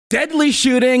Deadly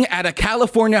shooting at a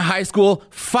California high school,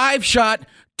 5 shot,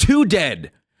 2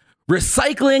 dead.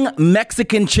 Recycling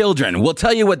Mexican children. We'll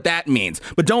tell you what that means.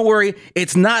 But don't worry,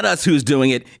 it's not us who's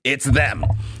doing it. It's them.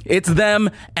 It's them.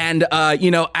 And,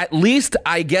 at least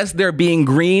I guess they're being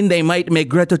green. They might make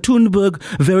Greta Thunberg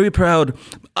very proud.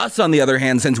 Us, on the other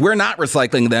hand, since we're not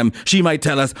recycling them, she might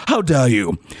tell us, how dare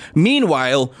you?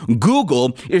 Meanwhile,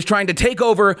 Google is trying to take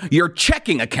over your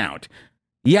checking account.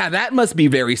 Yeah, that must be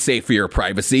very safe for your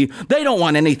privacy. They don't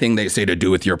want anything they say to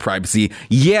do with your privacy.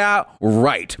 Yeah,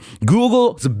 right.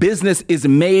 Google's business is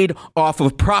made off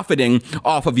of profiting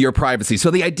off of your privacy. So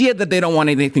the idea that they don't want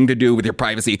anything to do with your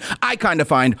privacy, I kind of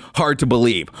find hard to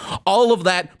believe. All of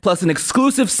that plus an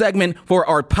exclusive segment for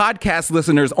our podcast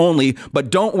listeners only.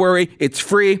 But don't worry, it's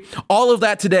free. All of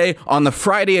that today on the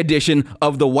Friday edition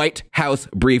of the White House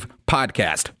Brief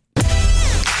podcast.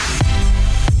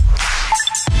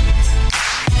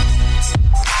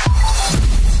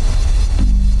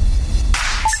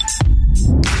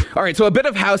 All right, so a bit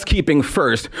of housekeeping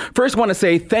first. First, want to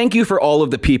say thank you for all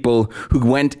of the people who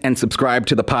went and subscribed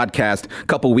to the podcast a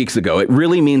couple weeks ago. It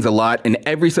really means a lot, and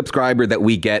every subscriber that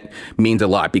we get means a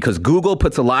lot because Google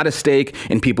puts a lot of stake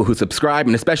in people who subscribe,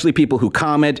 and especially people who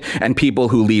comment and people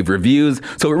who leave reviews.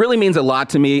 So it really means a lot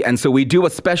to me, and so we do a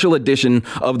special edition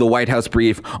of the White House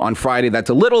Brief on Friday that's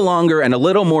a little longer and a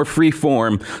little more free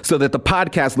form so that the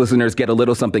podcast listeners get a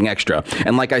little something extra.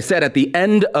 And like I said, at the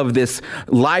end of this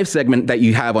live segment that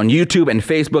you have on YouTube and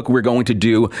Facebook, we're going to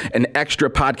do an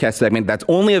extra podcast segment that's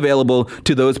only available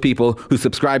to those people who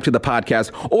subscribe to the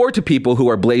podcast or to people who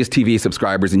are Blaze TV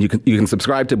subscribers. And you can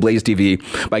subscribe to Blaze TV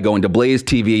by going to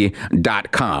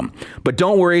blazetv.com. But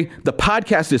don't worry, the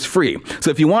podcast is free. So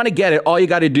if you want to get it, all you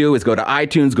got to do is go to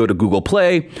iTunes, go to Google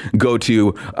Play, go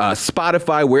to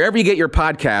Spotify, wherever you get your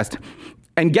podcast,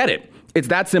 and get it. It's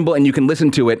that simple, and you can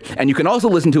listen to it, and you can also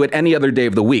listen to it any other day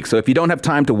of the week. So if you don't have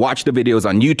time to watch the videos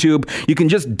on YouTube, you can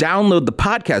just download the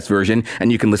podcast version, and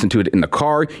you can listen to it in the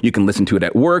car. You can listen to it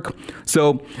at work.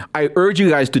 So I urge you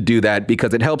guys to do that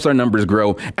because it helps our numbers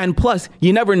grow. And plus,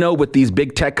 you never know with these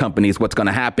big tech companies what's going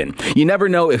to happen. You never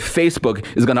know if Facebook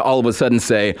is going to all of a sudden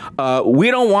say,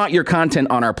 we don't want your content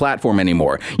on our platform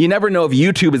anymore. You never know if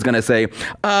YouTube is going to say,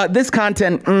 this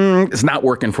content is not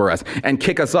working for us and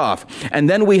kick us off. And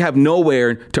then we have nowhere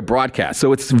to broadcast.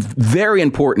 So it's very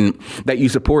important that you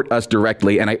support us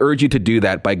directly. And I urge you to do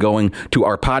that by going to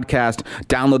our podcast,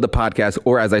 download the podcast,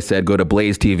 or as I said, go to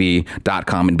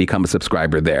blazetv.com and become a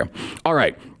subscriber there. All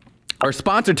right. Our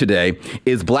sponsor today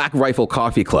is Black Rifle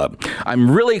Coffee Club.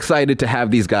 I'm really excited to have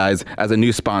these guys as a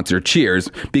new sponsor. Cheers,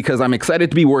 because I'm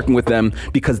excited to be working with them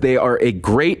because they are a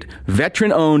great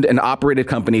veteran-owned and operated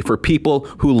company for people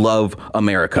who love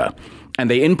America. And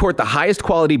they import the highest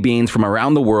quality beans from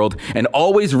around the world and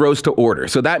always roast to order.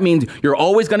 So that means you're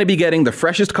always going to be getting the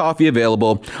freshest coffee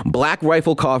available. Black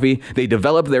Rifle Coffee, they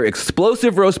develop their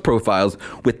explosive roast profiles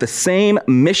with the same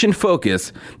mission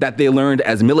focus that they learned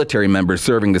as military members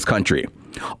serving this country.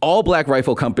 All Black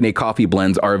Rifle Company coffee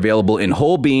blends are available in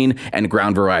whole bean and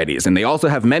ground varieties. And they also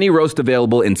have many roasts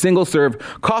available in single-serve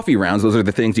coffee rounds. Those are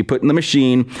the things you put in the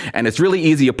machine. And it's really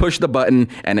easy. You push the button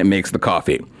and it makes the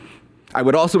coffee. I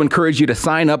would also encourage you to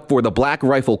sign up for the Black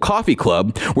Rifle Coffee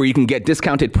Club, where you can get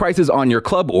discounted prices on your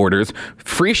club orders,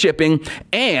 free shipping,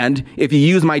 and if you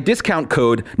use my discount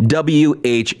code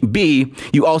WHB,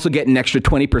 you also get an extra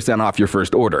 20% off your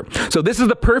first order. So this is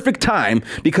the perfect time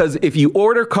because if you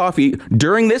order coffee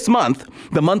during this month,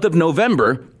 the month of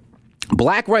November,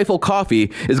 Black Rifle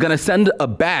Coffee is going to send a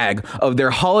bag of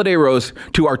their holiday roast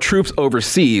to our troops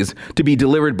overseas to be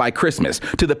delivered by Christmas,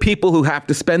 to the people who have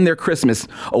to spend their Christmas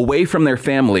away from their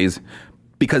families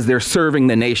because they're serving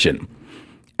the nation.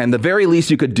 And the very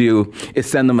least you could do is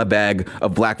send them a bag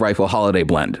of Black Rifle Holiday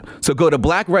Blend. So go to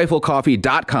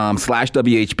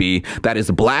blackriflecoffee.com/WHB. That is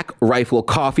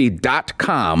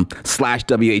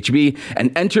blackriflecoffee.com/WHB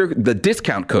and enter the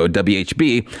discount code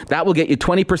WHB. That will get you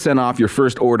 20% off your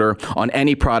first order on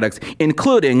any products,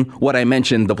 including what I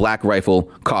mentioned, the Black Rifle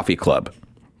Coffee Club.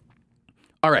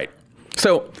 All right.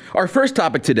 So our first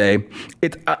topic today,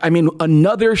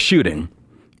 another shooting.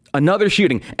 Another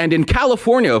shooting, and in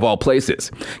California of all places.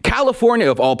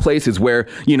 California of all places where,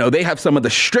 they have some of the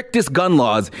strictest gun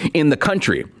laws in the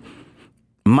country.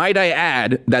 Might I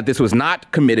add that this was not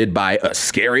committed by a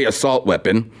scary assault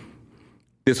weapon.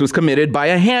 This was committed by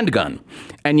a handgun,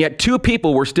 and yet 2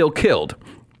 people were still killed.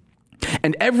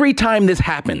 And every time this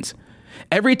happens,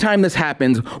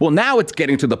 well, now it's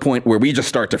getting to the point where we just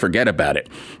start to forget about it.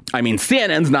 I mean,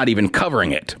 CNN's not even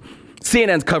covering it.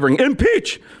 CNN's covering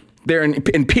impeach. They're in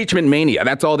impeachment mania.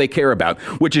 That's all they care about,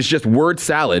 which is just word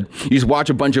salad. You just watch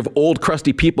a bunch of old,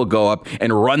 crusty people go up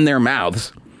and run their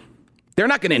mouths. They're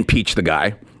not going to impeach the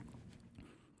guy.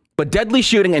 But deadly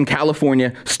shooting in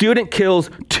California. Student kills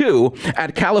 2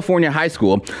 at California high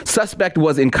school. Suspect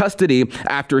was in custody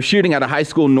after a shooting at a high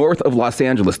school north of Los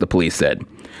Angeles, the police said.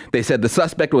 They said the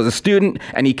suspect was a student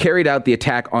and he carried out the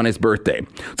attack on his birthday.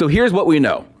 So here's what we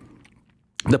know.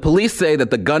 The police say that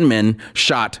the gunman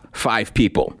shot 5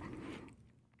 people.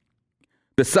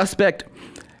 The suspect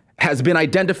has been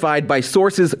identified by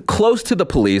sources close to the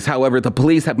police. However, the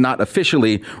police have not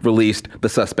officially released the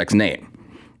suspect's name.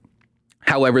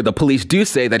 However, the police do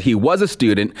say that he was a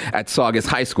student at Saugus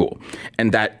High School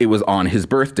and that it was on his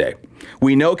birthday.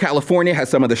 We know California has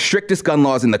some of the strictest gun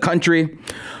laws in the country,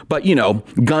 but,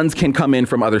 guns can come in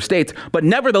from other states. But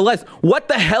nevertheless, what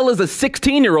the hell is a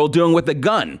 16-year-old doing with a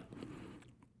gun?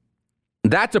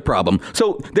 That's a problem.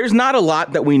 So there's not a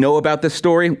lot that we know about this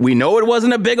story. We know it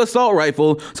wasn't a big assault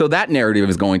rifle, so that narrative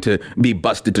is going to be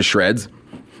busted to shreds.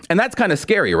 And that's kind of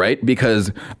scary, right?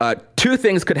 Because 2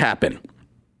 things could happen.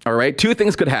 All right, 2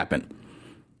 things could happen.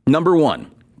 Number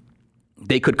 1,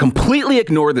 they could completely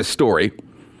ignore this story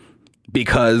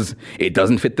because it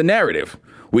doesn't fit the narrative.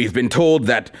 We've been told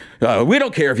that we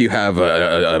don't care if you have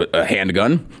a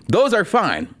handgun. Those are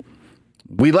fine.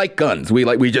 We like guns.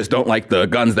 We just don't like the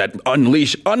guns that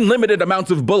unleash unlimited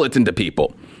amounts of bullets into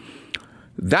people.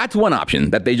 That's one option,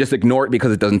 that they just ignore it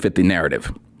because it doesn't fit the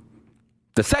narrative.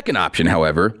 The second option,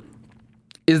 however,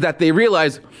 is that they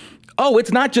realize,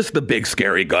 it's not just the big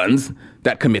scary guns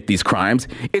that commit these crimes.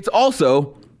 It's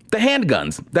also the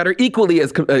handguns that are equally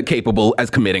as capable as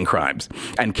committing crimes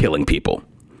and killing people.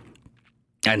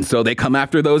 And so they come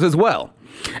after those as well.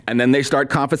 And then they start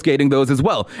confiscating those as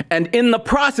well. And in the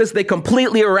process, they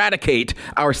completely eradicate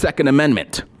our Second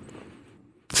Amendment.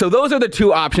 So those are the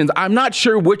 2 options. I'm not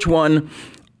sure which one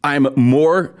I'm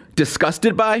more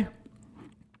disgusted by.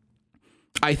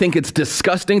 I think it's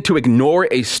disgusting to ignore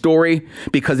a story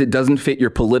because it doesn't fit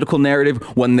your political narrative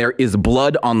when there is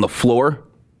blood on the floor.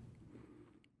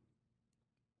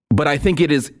 But I think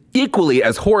it is equally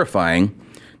as horrifying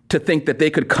to think that they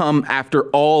could come after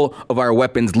all of our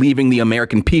weapons, leaving the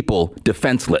American people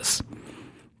defenseless.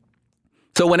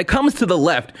 So when it comes to the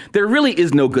left, there really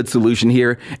is no good solution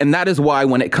here. And that is why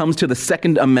when it comes to the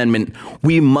Second Amendment,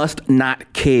 we must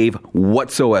not cave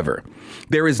whatsoever.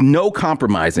 There is no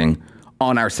compromising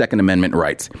on our Second Amendment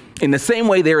rights. In the same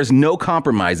way, there is no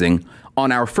compromising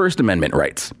on our First Amendment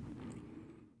rights.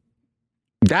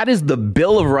 That is the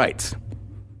Bill of Rights.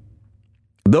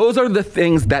 Those are the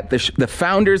things that the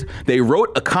founders, they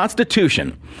wrote a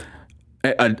constitution,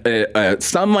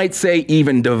 some might say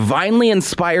even divinely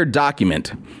inspired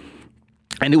document,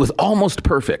 and it was almost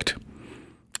perfect.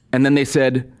 And then they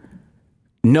said,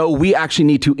 no, we actually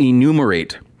need to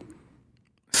enumerate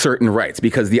certain rights,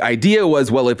 because the idea was,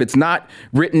 well, if it's not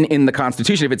written in the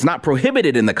Constitution, if it's not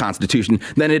prohibited in the Constitution,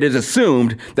 then it is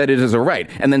assumed that it is a right.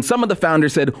 And then some of the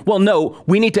founders said, well, no,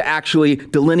 we need to actually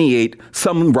delineate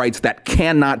some rights that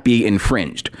cannot be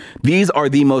infringed. These are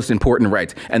the most important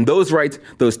rights. And those rights,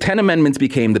 those 10 amendments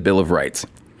became the Bill of Rights.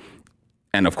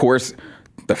 And of course,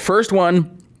 the first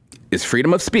one is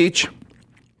freedom of speech,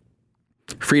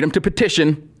 freedom to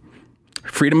petition,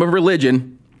 freedom of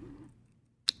religion,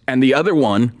 and the other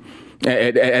one,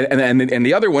 and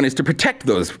the other one is to protect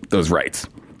those rights.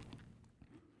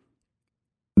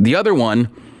 The other one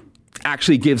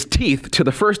actually gives teeth to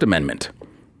the First Amendment.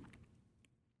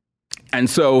 And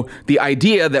so the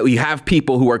idea that we have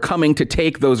people who are coming to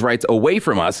take those rights away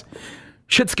from us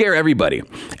should scare everybody,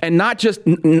 and not just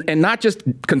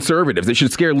conservatives. It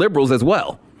should scare liberals as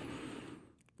well.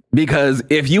 Because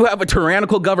if you have a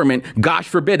tyrannical government, gosh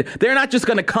forbid, they're not just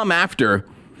going to come after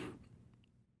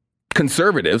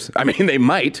conservatives. I mean, they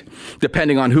might,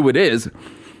 depending on who it is.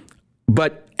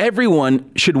 But everyone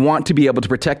should want to be able to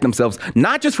protect themselves,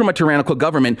 not just from a tyrannical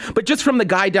government, but just from the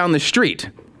guy down the street,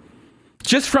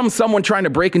 just from someone trying to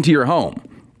break into your home.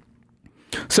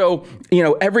 So,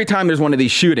 every time there's one of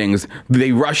these shootings,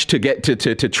 they rush to get to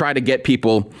try to get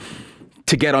people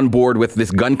to get on board with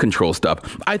this gun control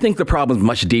stuff. I think the problem is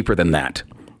much deeper than that.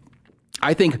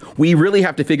 I think we really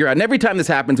have to figure out, and every time this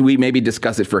happens, we maybe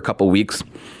discuss it for a couple weeks,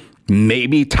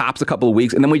 maybe tops a couple of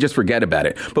weeks, and then we just forget about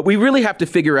it. But we really have to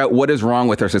figure out what is wrong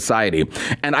with our society.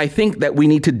 And I think that we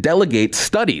need to delegate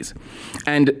studies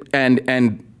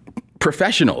and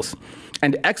professionals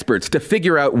and experts to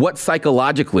figure out what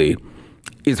psychologically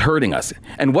is hurting us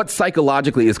and what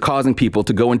psychologically is causing people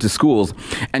to go into schools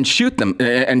and shoot them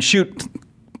and shoot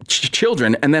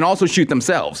children and then also shoot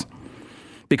themselves.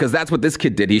 Because that's what this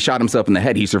kid did. He shot himself in the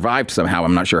head. He survived somehow.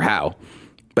 I'm not sure how,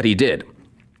 but he did.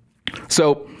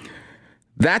 So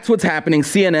that's what's happening.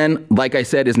 CNN, like I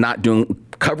said, is not doing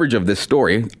coverage of this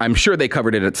story. I'm sure they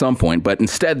covered it at some point, but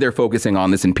instead they're focusing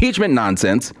on this impeachment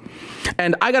nonsense.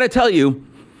 And I got to tell you,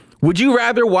 would you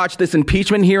rather watch this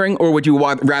impeachment hearing or would you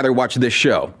rather watch this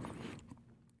show?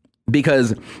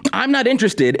 Because I'm not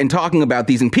interested in talking about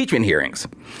these impeachment hearings.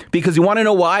 Because you want to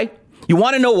know why? You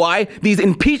want to know why? These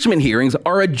impeachment hearings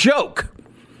are a joke.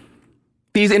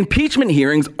 These impeachment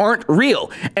hearings aren't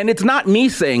real. And it's not me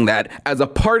saying that as a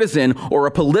partisan or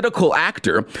a political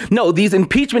actor. No, these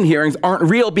impeachment hearings aren't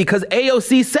real because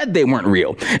AOC said they weren't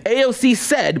real. AOC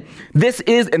said this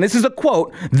is, and this is a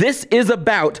quote, this is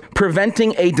about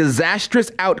preventing a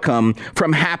disastrous outcome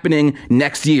from happening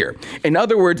next year. In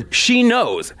other words, she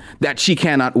knows that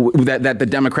that the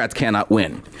Democrats cannot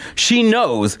win. She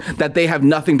knows that they have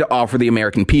nothing to offer the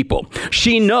American people.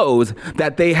 She knows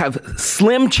that they have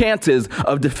slim chances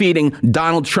of defeating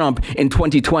Donald Trump in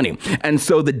 2020. And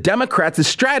so the Democrats'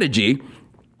 strategy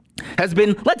has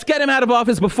been, let's get him out of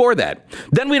office before that.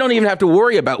 Then we don't even have to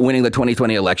worry about winning the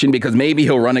 2020 election because maybe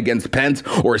he'll run against Pence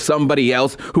or somebody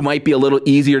else who might be a little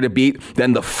easier to beat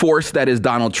than the force that is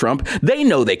Donald Trump. They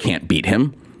know they can't beat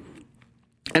him.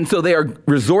 And so they are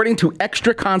resorting to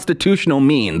extra constitutional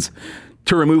means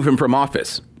to remove him from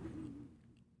office.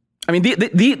 I mean,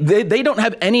 they don't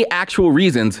have any actual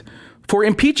reasons for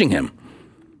impeaching him.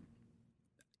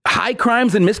 High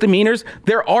crimes and misdemeanors,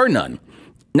 there are none.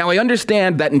 Now, I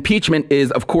understand that impeachment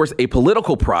is, of course, a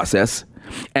political process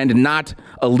and not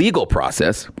a legal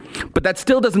process, but that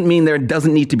still doesn't mean there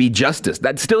doesn't need to be justice.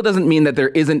 That still doesn't mean that there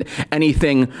isn't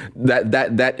anything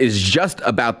that is just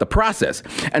about the process.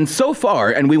 And so far,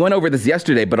 and we went over this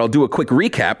yesterday, but I'll do a quick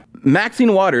recap.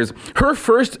 Maxine Waters, her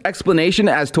first explanation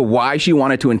as to why she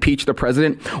wanted to impeach the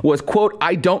president was, quote,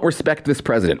 I don't respect this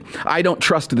president. I don't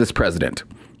trust this president.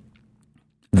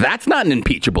 That's not an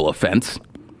impeachable offense.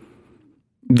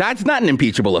 That's not an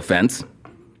impeachable offense.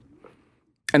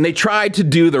 And they tried to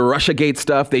do the Russiagate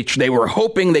stuff. They were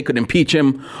hoping they could impeach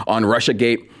him on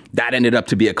Russiagate. That ended up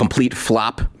to be a complete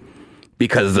flop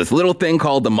because this little thing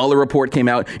called the Mueller report came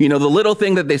out. You know, the little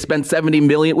thing that they spent $70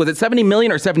 million, was it $70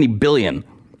 million or $70 billion?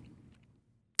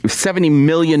 $70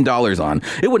 million on.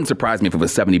 It wouldn't surprise me if it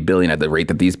was $70 billion at the rate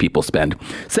that these people spend.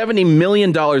 $70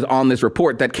 million on this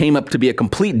report that came up to be a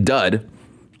complete dud.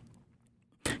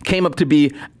 Came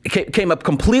up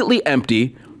completely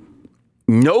empty,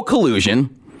 no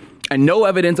collusion, and no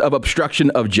evidence of obstruction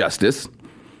of justice.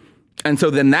 And so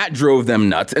then that drove them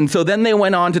nuts. And so then they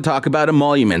went on to talk about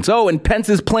emoluments. Oh, and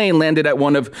Pence's plane landed at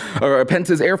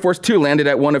Pence's Air Force Two landed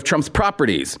at one of Trump's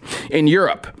properties in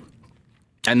Europe.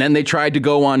 And then they tried to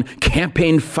go on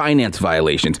campaign finance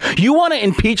violations. You want to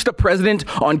impeach the president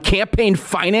on campaign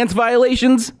finance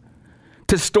violations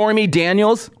to Stormy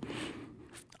Daniels?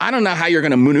 I don't know how you're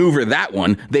going to maneuver that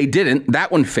one. They didn't.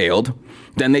 That one failed.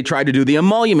 Then they tried to do the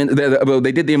emolument.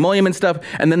 They did the emolument stuff.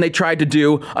 And then they tried to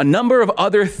do a number of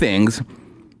other things.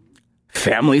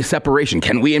 Family separation.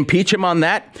 Can we impeach him on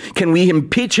that? Can we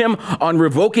impeach him on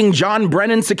revoking John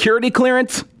Brennan's security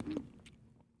clearance?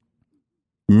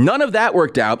 None of that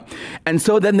worked out. And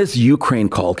so then this Ukraine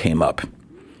call came up.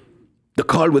 The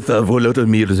call with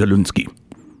Volodymyr Zelensky.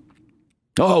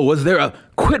 Oh, was there a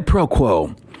quid pro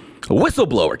quo? A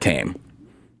whistleblower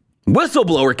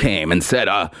came and said,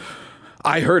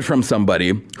 I heard from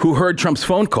somebody who heard Trump's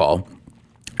phone call,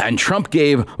 and Trump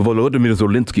gave Volodymyr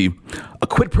Zelensky a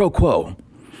quid pro quo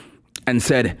and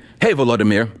said, hey,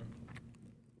 Volodymyr,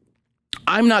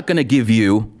 I'm not going to give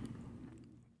you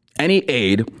any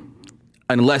aid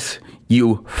unless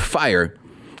you fire.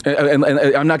 And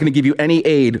I'm not going to give you any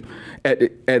aid.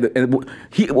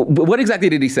 What exactly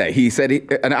did he say? He said,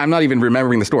 and I'm not even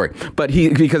remembering the story, but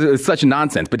because it was such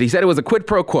nonsense, but he said it was a quid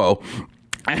pro quo.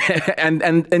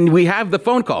 And we have the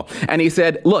phone call. And he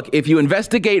said, look, if you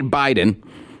investigate Biden,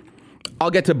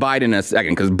 I'll get to Biden in a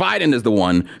second, because Biden is the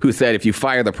one who said, if you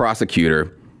fire the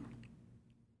prosecutor,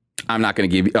 I'm not going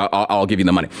to give you, I'll give you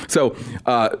the money. So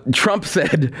Trump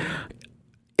said,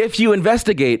 if you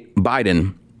investigate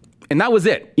Biden, and that was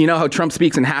it. You know how Trump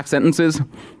speaks in half sentences?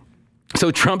 So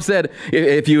Trump said,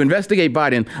 if you investigate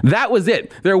Biden, that was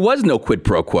it. There was no quid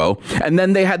pro quo. And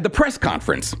then they had the press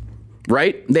conference,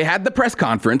 right? They had the press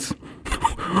conference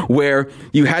where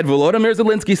you had Volodymyr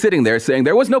Zelensky sitting there saying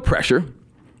there was no pressure.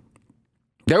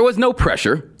 There was no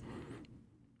pressure.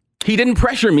 He didn't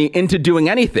pressure me into doing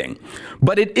anything.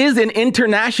 But it is an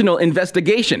international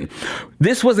investigation.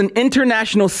 This was an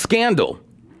international scandal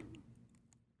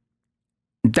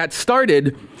that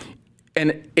started,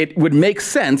 and it would make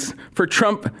sense for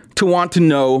Trump to want to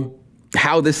know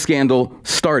how this scandal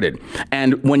started.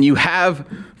 And when you have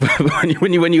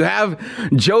when you have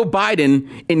Joe Biden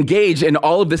engaged in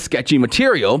all of this sketchy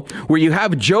material, where you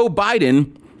have Joe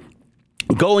Biden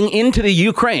going into the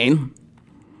Ukraine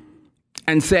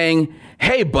and saying,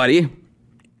 hey, buddy,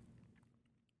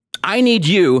 I need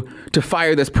you to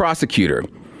fire this prosecutor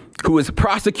who is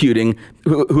prosecuting,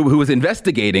 who is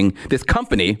investigating this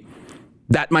company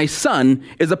that my son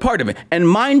is a part of it. And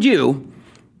mind you,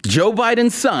 Joe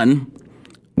Biden's son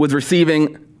was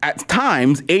receiving, at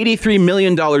times, $83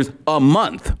 million a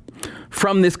month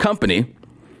from this company.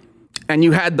 And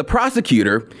you had the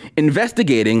prosecutor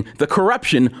investigating the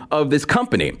corruption of this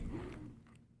company.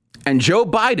 And Joe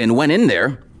Biden went in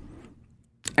there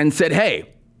and said,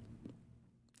 hey,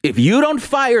 if you don't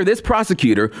fire this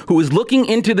prosecutor who is looking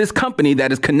into this company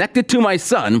that is connected to my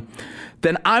son,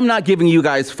 then I'm not giving you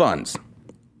guys funds.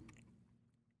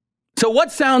 So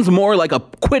what sounds more like a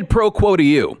quid pro quo to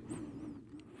you?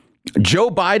 Joe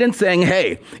Biden saying,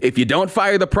 hey, if you don't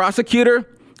fire the prosecutor,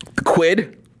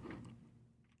 quid,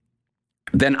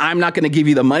 then I'm not going to give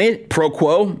you the money, pro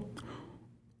quo?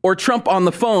 Or Trump on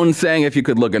the phone saying, if you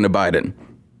could look into Biden.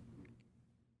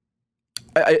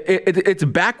 It's a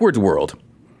backwards world.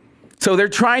 So they're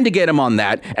trying to get him on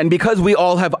that. And because we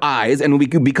all have eyes and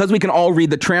because we can all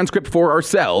read the transcript for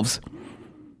ourselves,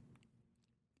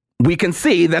 we can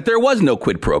see that there was no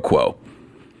quid pro quo.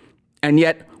 And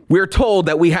yet we're told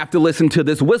that we have to listen to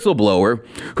this whistleblower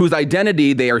whose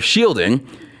identity they are shielding.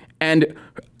 And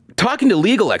talking to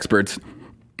legal experts,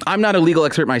 I'm not a legal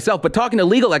expert myself, but talking to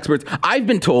legal experts, I've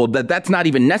been told that that's not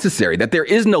even necessary, that there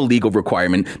is no legal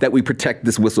requirement that we protect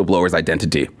this whistleblower's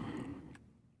identity.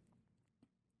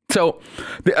 So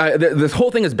this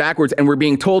whole thing is backwards, and we're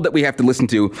being told that we have to listen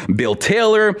to Bill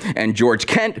Taylor and George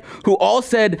Kent, who all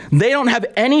said they don't have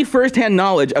any firsthand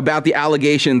knowledge about the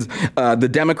allegations the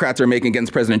Democrats are making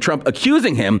against President Trump,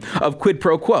 accusing him of quid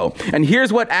pro quo. And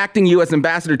here's what acting U.S.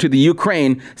 ambassador to the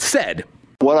Ukraine said.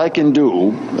 What I can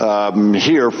do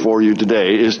here for you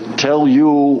today is tell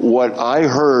you what I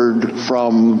heard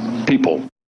from people.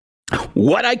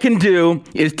 What I can do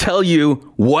is tell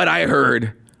you what I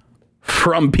heard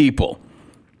from people.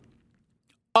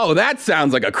 Oh, that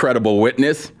sounds like a credible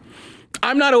witness.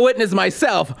 I'm not a witness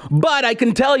myself, but I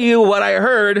can tell you what I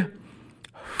heard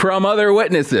from other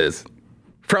witnesses,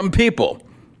 from people.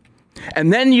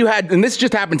 And then you had, and this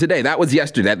just happened today. That was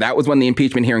yesterday. That was when the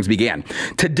impeachment hearings began.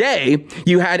 Today,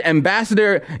 you had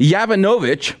Ambassador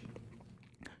Yovanovitch.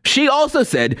 She also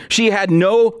said she had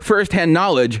no firsthand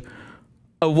knowledge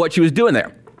of what she was doing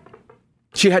there.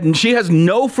 She has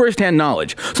no firsthand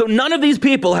knowledge. So none of these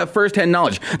people have firsthand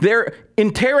knowledge. They're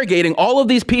interrogating all of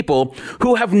these people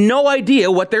who have no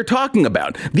idea what they're talking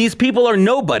about. These people are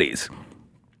nobodies.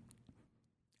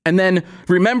 And then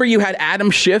remember you had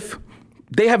Adam Schiff.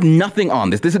 They have nothing on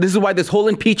this. This is why this whole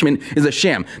impeachment is a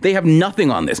sham. They have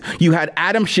nothing on this. You had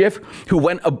Adam Schiff, who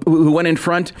went in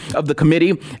front of the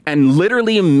committee and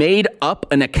literally made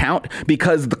up an account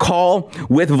because the call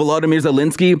with Volodymyr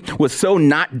Zelensky was so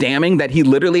not damning that he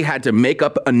literally had to make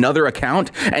up another account.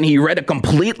 And he read a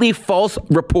completely false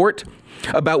report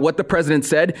about what the president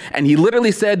said. And he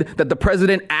literally said that the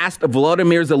president asked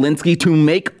Volodymyr Zelensky to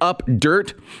make up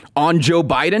dirt on Joe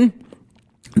Biden.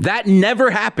 That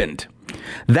never happened.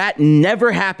 That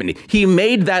never happened. He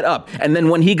made that up. And then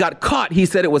when he got caught, he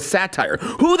said it was satire.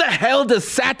 Who the hell does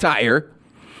satire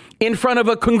in front of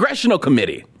a congressional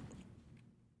committee?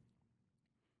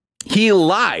 He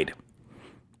lied.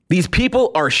 These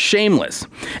people are shameless.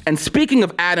 And speaking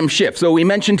of Adam Schiff, so we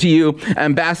mentioned to you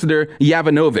Ambassador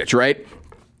Yovanovitch, right?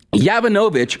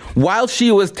 Yovanovitch, while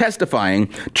she was testifying,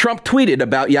 Trump tweeted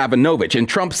about Yovanovitch, and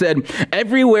Trump said,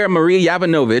 everywhere Marie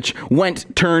Yovanovitch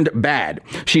went turned bad.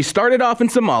 She started off in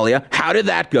Somalia. How did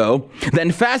that go?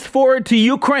 Then fast forward to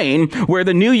Ukraine, where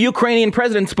the new Ukrainian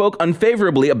president spoke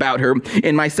unfavorably about her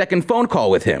in my second phone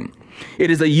call with him. It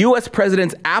is a U.S.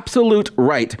 president's absolute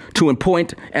right to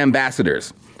appoint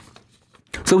ambassadors.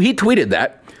 So he tweeted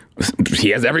that. He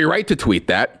has every right to tweet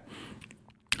that.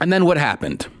 And then what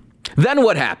happened?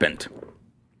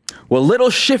 Well, little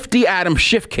shifty Adam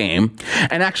Schiff came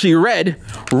and actually read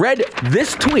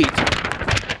this tweet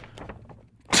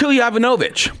to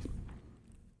Yovanovitch.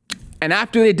 And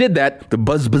after they did that, the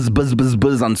buzz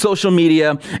on social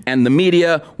media and the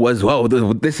media was, whoa,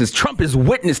 Trump is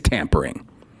witness tampering.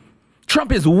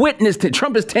 Trump is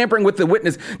tampering with the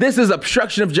witness. This is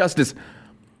obstruction of justice.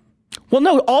 Well,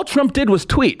 no, all Trump did was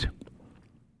tweet.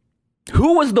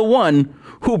 Who was the one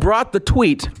who brought the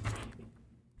tweet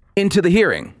into the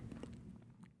hearing?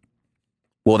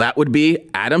 Well, that would be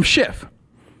Adam Schiff.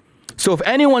 So if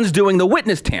anyone's doing the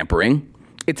witness tampering,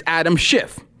 it's Adam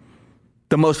Schiff,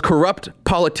 the most corrupt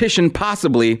politician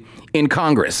possibly in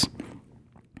Congress.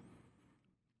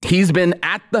 He's been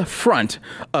at the front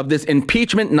of this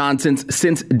impeachment nonsense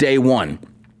since day one.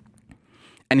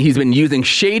 And he's been using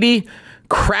shady,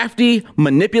 crafty,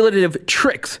 manipulative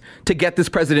tricks to get this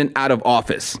president out of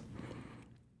office.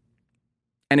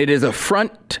 And it is an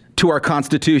affront to our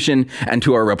Constitution and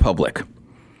to our republic.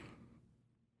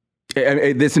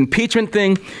 This impeachment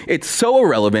thing, it's so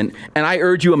irrelevant, and I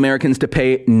urge you Americans to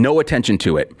pay no attention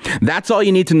to it. That's all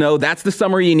you need to know. That's the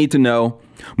summary you need to know.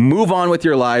 Move on with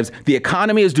your lives. The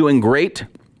economy is doing great,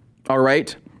 all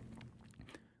right?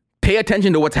 Pay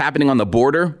attention to what's happening on the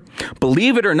border.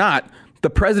 Believe it or not, the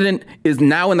president is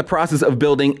now in the process of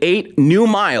building 8 new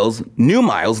miles,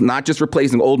 not just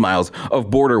replacing old miles, of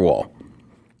border wall.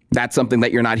 That's something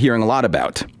that you're not hearing a lot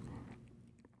about.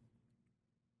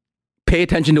 Pay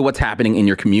attention to what's happening in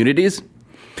your communities,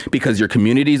 because your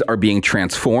communities are being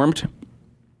transformed.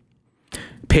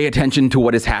 Pay attention to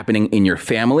what is happening in your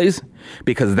families,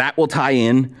 because that will tie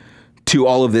in to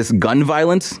all of this gun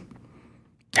violence.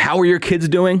 How are your kids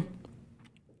doing?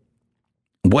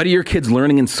 What are your kids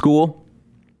learning in school?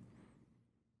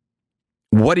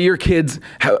 What are your kids,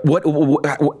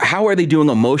 how are they doing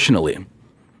emotionally?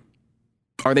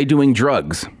 Are they doing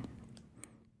drugs?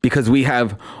 Because we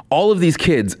have all of these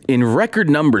kids in record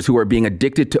numbers who are being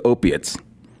addicted to opiates.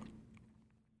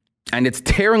 And it's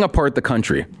tearing apart the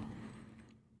country.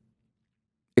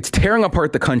 It's tearing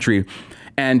apart the country.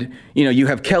 And, you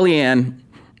have Kellyanne,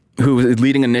 who is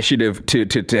leading an initiative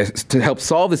to help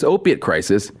solve this opiate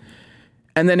crisis.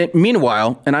 And then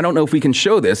meanwhile, and I don't know if we can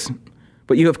show this,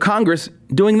 but you have Congress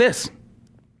doing this.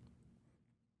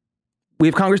 We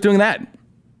have Congress doing that.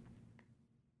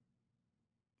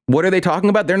 What are they talking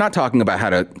about? They're not talking about how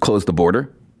to close the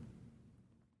border.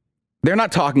 They're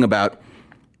not talking about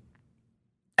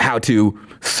how to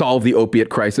solve the opiate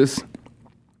crisis.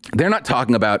 They're not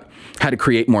talking about how to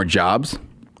create more jobs.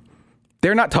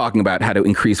 They're not talking about how to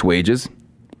increase wages.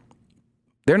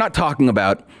 They're not talking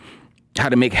about how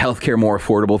to make healthcare more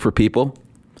affordable for people.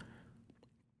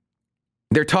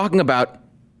 They're talking about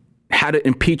how to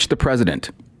impeach the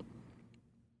president.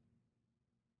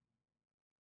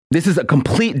 This is a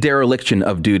complete dereliction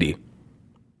of duty.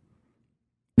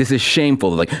 This is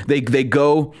shameful. Like they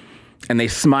go and they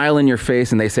smile in your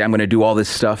face and they say, I'm going to do all this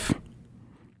stuff.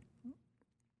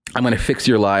 I'm going to fix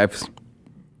your lives.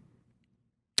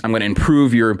 I'm going to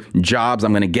improve your jobs.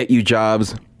 I'm going to get you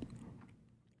jobs.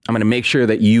 I'm going to make sure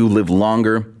that you live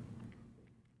longer.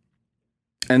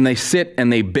 And they sit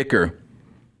and they bicker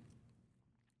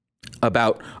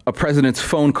about a president's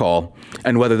phone call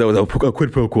and whether there was a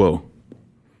quid pro quo.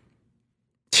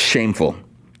 Shameful.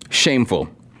 Shameful.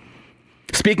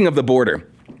 Speaking of the border,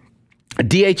 a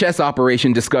DHS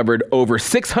operation discovered over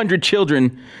 600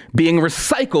 children being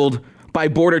recycled by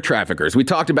border traffickers. We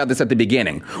talked about this at the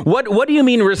beginning. What do you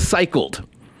mean recycled?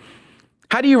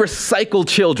 How do you recycle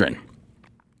children?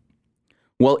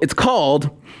 Well, it's called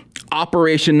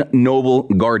Operation Noble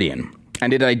Guardian,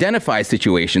 and it identifies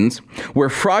situations where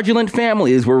fraudulent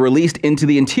families were released into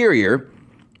the interior,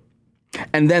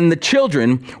 and then the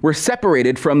children were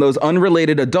separated from those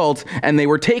unrelated adults, and they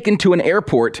were taken to an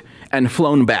airport and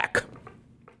flown back.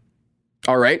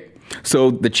 All right?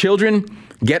 So the children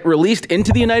get released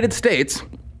into the United States,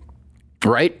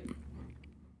 right?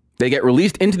 They get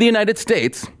released into the United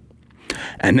States,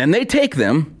 and then they take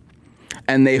them,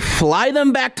 and they fly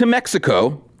them back to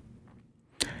Mexico,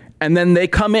 and then they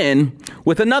come in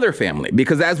with another family.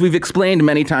 Because as we've explained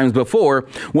many times before,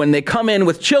 when they come in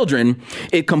with children,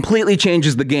 it completely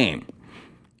changes the game.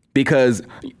 Because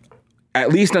at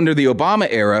least under the Obama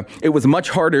era, it was much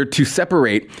harder to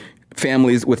separate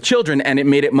families with children, and it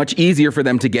made it much easier for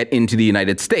them to get into the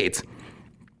United States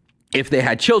if they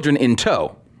had children in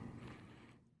tow.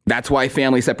 That's why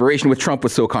family separation with Trump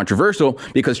was so controversial,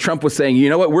 because Trump was saying, you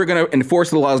know what, we're going to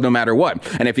enforce the laws no matter what.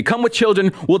 And if you come with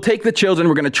children, we'll take the children.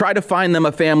 We're going to try to find them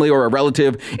a family or a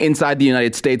relative inside the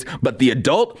United States. But the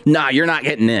adult, nah, you're not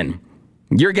getting in.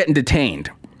 You're getting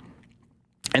detained.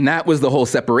 And that was the whole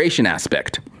separation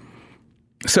aspect.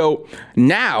 So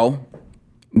now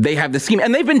they have the scheme,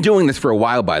 and they've been doing this for a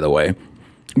while, by the way,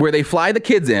 where they fly the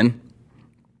kids in,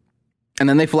 and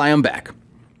then they fly them back,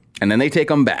 and then they take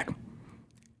them back.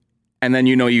 And then,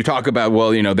 you talk about, well,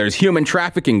 there's human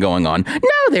trafficking going on.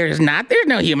 No, there's not. There's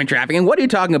no human trafficking. What are you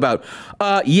talking about?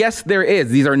 Yes, there is.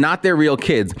 These are not their real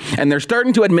kids. And they're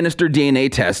starting to administer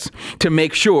DNA tests to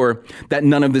make sure that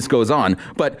none of this goes on.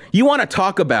 But you want to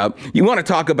talk about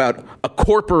a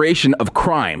corporation of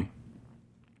crime.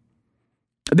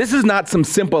 This is not some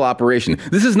simple operation.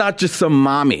 This is not just some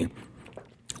mommy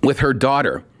with her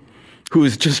daughter who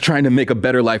is just trying to make a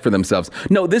better life for themselves.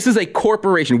 No, this is a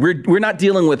corporation. We're not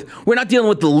dealing with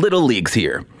the little leagues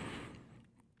here.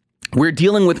 We're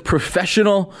dealing with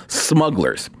professional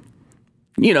smugglers.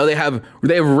 They have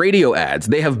radio ads.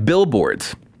 They have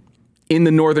billboards in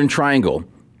the Northern Triangle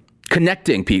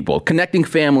connecting people, connecting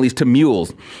families to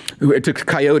mules, to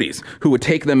coyotes who would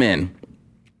take them in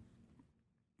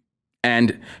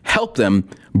and help them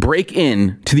break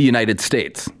in to the United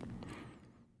States.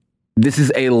 This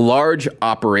is a large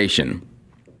operation,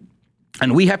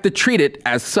 and we have to treat it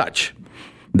as such.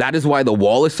 That is why the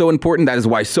wall is so important. That is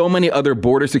why so many other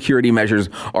border security measures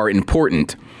are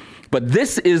important. But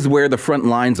this is where the front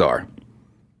lines are,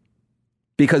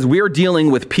 because we're dealing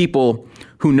with people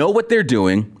who know what they're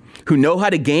doing, who know how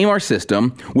to game our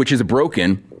system, which is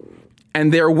broken,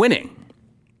 and they're winning.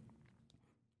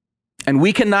 And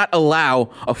we cannot allow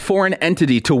a foreign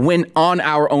entity to win on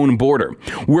our own border.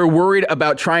 We're worried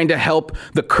about trying to help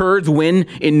the Kurds win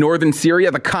in northern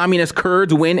Syria, the communist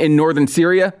Kurds win in northern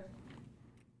Syria.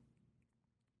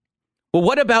 Well,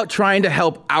 what about trying to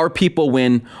help our people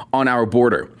win on our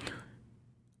border?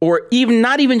 Or even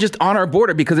not even just on our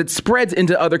border, because it spreads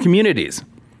into other communities.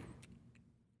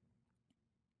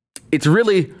 It's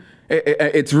really,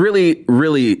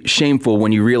 really shameful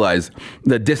when you realize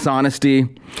the dishonesty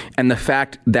and the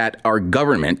fact that our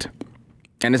government,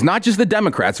 and it's not just the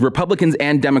Democrats, Republicans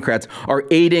and Democrats, are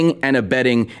aiding and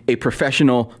abetting a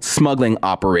professional smuggling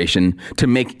operation to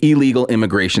make illegal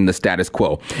immigration the status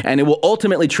quo. And it will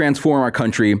ultimately transform our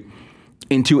country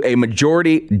into a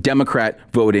majority Democrat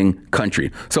voting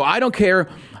country. So I don't care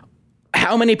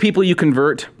how many people you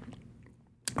convert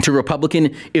to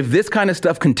Republican. If this kind of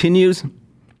stuff continues,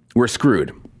 we're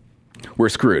screwed. We're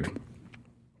screwed.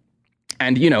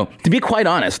 And, to be quite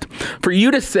honest, for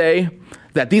you to say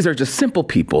that these are just simple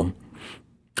people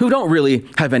who don't really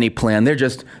have any plan, they're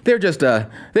just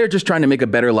trying to make a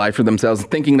better life for themselves,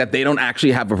 thinking that they don't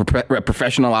actually have a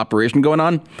professional operation going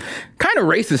on, kind of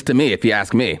racist to me, if you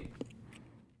ask me.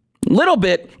 Little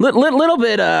bit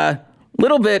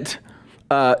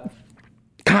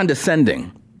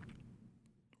condescending.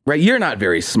 Right? You're not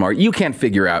very smart. You can't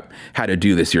figure out how to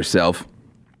do this yourself.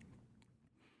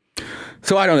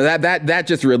 So I don't know. That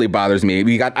just really bothers me.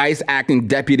 We got ICE acting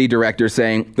deputy director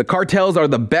saying the cartels are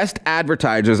the best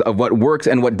advertisers of what works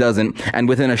and what doesn't. And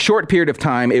within a short period of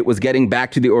time, it was getting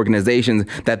back to the organizations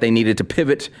that they needed to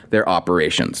pivot their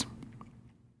operations.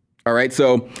 All right.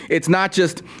 So it's not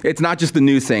just the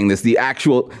news saying this. The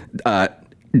actual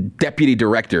deputy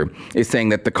director is saying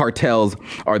that the cartels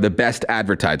are the best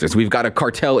advertisers. We've got a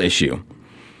cartel issue.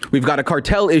 We've got a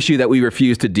cartel issue that we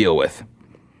refuse to deal with.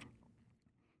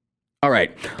 All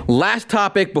right. Last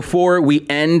topic before we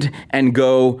end and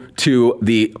go to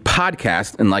the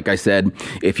podcast. And like I said,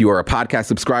 if you are a podcast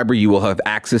subscriber, you will have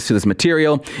access to this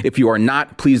material. If you are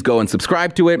not, please go and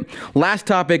subscribe to it. Last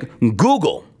topic,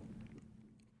 Google.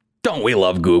 Don't we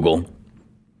love Google?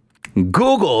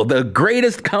 Google, the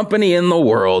greatest company in the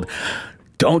world.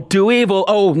 Don't do evil.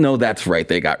 Oh, no, that's right.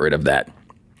 They got rid of that.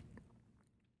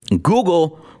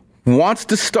 Google wants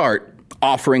to start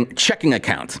offering checking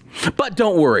accounts. But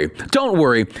don't worry.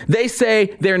 They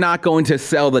say they're not going to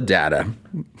sell the data.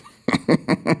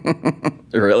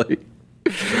 Really?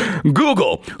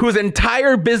 Google, whose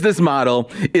entire business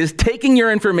model is taking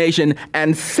your information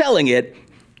and selling it.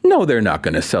 No, they're not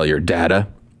going to sell your data.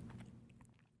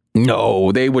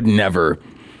 No, they would never.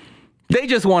 They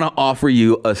just want to offer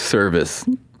you a service.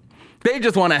 They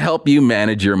just want to help you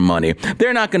manage your money.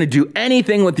 They're not going to do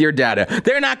anything with your data.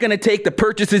 They're not going to take the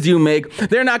purchases you make.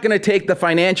 They're not going to take the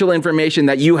financial information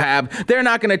that you have. They're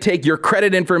not going to take your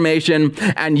credit information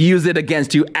and use it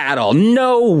against you at all.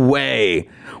 No way.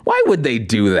 Why would they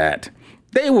do that?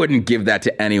 They wouldn't give that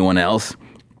to anyone else.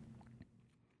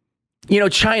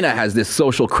 China has this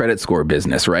social credit score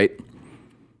business, right?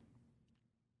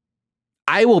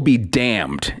 I will be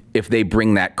damned if they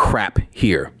bring that crap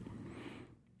here.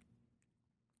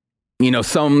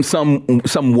 Some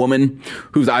woman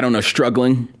who's, I don't know,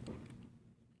 struggling.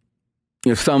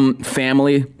 Some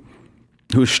family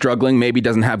who's struggling, maybe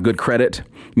doesn't have good credit.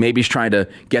 Maybe is trying to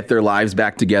get their lives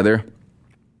back together.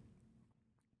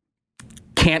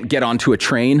 Can't get onto a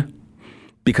train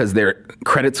because their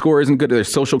credit score isn't good. Their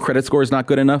social credit score is not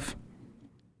good enough.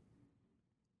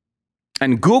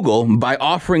 And Google, by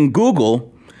offering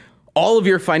Google all of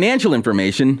your financial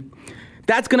information,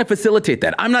 that's going to facilitate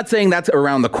that. I'm not saying that's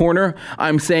around the corner.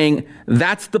 I'm saying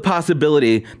that's the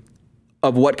possibility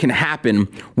of what can happen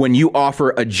when you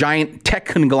offer a giant tech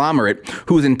conglomerate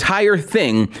whose entire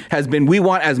thing has been, we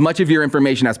want as much of your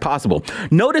information as possible.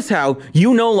 Notice how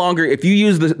you no longer, if you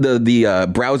use the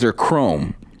browser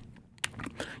Chrome,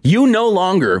 you no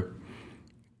longer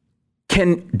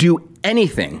can do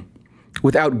anything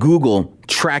without Google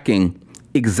tracking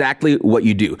exactly what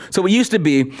you do. So it used to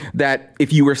be that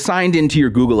if you were signed into your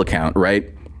Google account, right,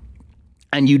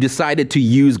 and you decided to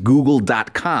use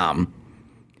google.com,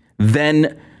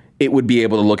 then it would be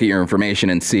able to look at your information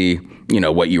and see,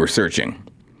 what you were searching.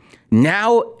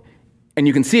 Now, and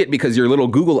you can see it because your little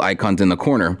Google icon's in the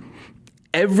corner,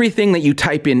 everything that you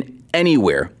type in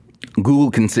anywhere,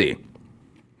 Google can see.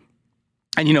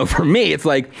 And, for me, it's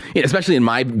like, especially in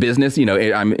my business,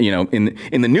 I'm,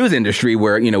 in the news industry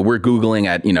where, we're Googling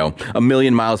at,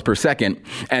 1,000,000 miles per second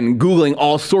and Googling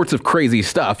all sorts of crazy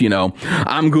stuff.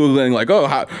 I'm Googling like, oh,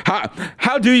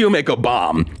 how do you make a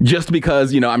bomb? Just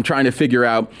because, I'm trying to figure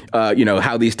out,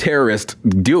 how these terrorists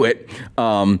do it.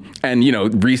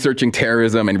 And, researching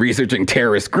terrorism and researching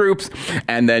terrorist groups.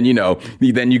 And then,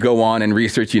 then you go on and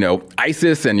research,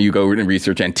 ISIS, and you go and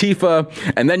research Antifa.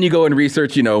 And then you go and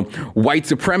research, white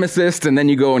supremacists, and then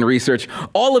you go and research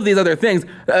all of these other things.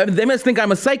 They must think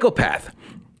I'm a psychopath.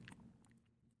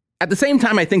 At the same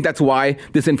time, I think that's why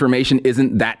this information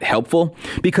isn't that helpful,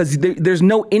 because there's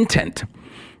no intent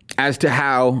as to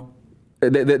how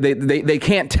they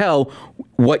can't tell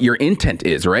what your intent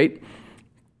is, right?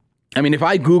 I mean, if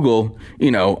I Google,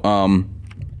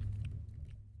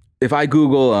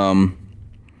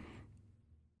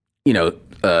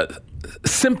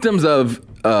 symptoms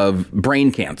of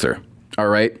brain cancer. All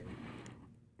right.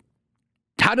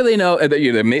 How do they know that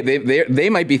they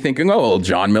might be thinking, oh, well,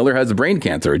 John Miller has brain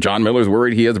cancer. John Miller's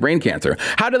worried he has brain cancer.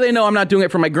 How do they know I'm not doing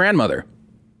it for my grandmother?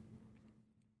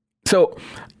 So,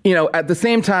 at the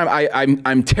same time,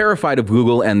 I'm terrified of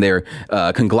Google and their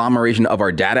conglomeration of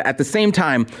our data. At the same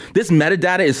time, this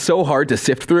metadata is so hard to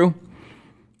sift through,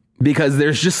 because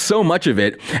there's just so much of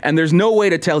it, and there's no way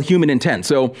to tell human intent.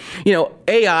 So,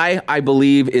 AI, I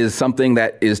believe, is something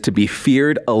that is to be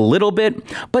feared a little bit,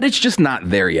 but it's just not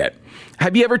there yet.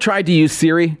 Have you ever tried to use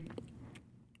Siri?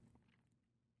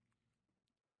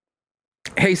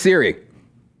 Hey, Siri.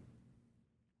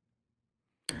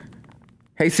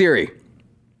 Hey, Siri.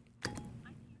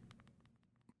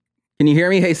 Can you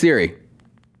hear me? Hey, Siri.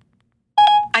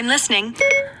 I'm listening.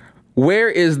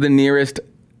 Where is the nearest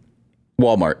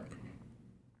Walmart?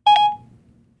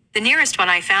 The nearest one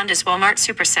I found is Walmart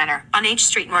Supercenter on H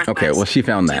Street Northwest. Okay, well, she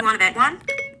found that. Do you want that one?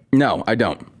 No, I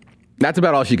don't. That's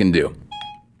about all she can do.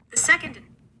 The second.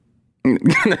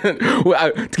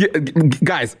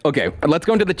 Guys, okay, let's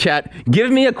go into the chat.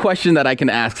 Give me a question that I can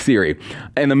ask Siri.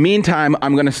 In the meantime,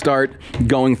 I'm going to start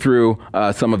going through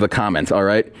some of the comments, all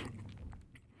right?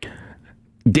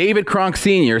 David Kronk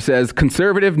Sr. says,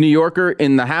 conservative New Yorker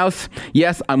in the house.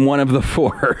 Yes, I'm one of the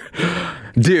 4.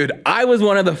 Dude, I was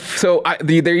one of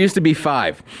the, there used to be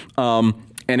 5. And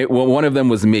one of them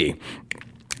was me.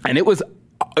 And it was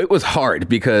hard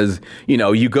because,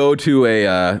 you go to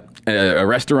a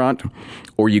restaurant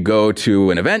or you go to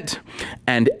an event,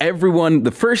 and everyone, the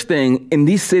first thing in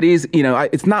these cities,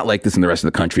 it's not like this in the rest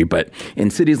of the country, but in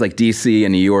cities like DC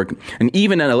and New York, and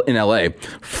even in LA,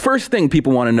 first thing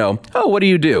people want to know, oh, what do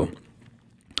you do?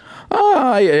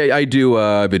 I do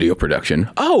video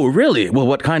production. Oh, really? Well,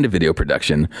 what kind of video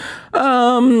production?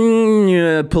 Political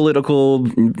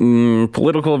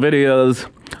videos.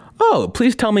 Oh,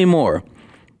 please tell me more.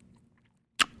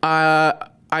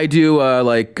 I do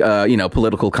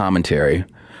political commentary.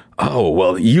 Oh,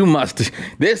 well,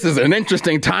 this is an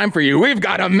interesting time for you. We've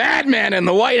got a madman in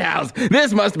the White House.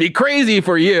 This must be crazy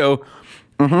for you.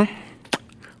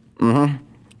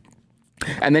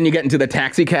 And then you get into the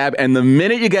taxi cab, and the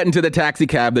minute you get into the taxi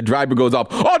cab, the driver goes off,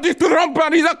 oh, this Trump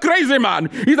man, he's a crazy man.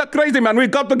 He's a crazy man.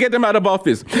 We've got to get him out of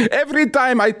office. Every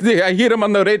time I hear him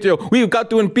on the radio, we've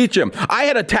got to impeach him. I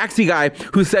had a taxi guy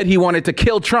who said he wanted to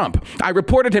kill Trump. I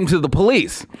reported him to the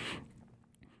police.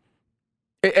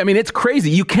 I mean, it's crazy.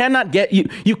 You cannot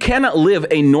live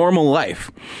a normal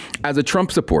life as a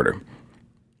Trump supporter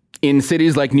in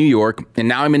cities like New York, and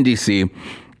now I'm in DC.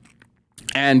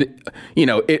 And,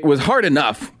 it was hard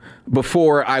enough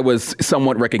before I was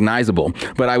somewhat recognizable.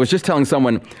 But I was just telling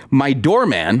someone, my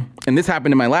doorman, and this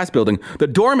happened in my last building, the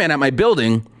doorman at my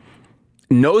building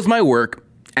knows my work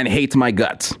and hates my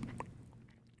guts.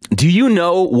 Do you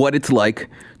know what it's like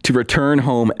to return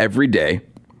home every day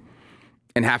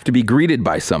and have to be greeted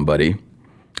by somebody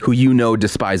who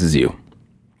despises you?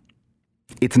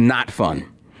 It's not fun.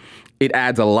 It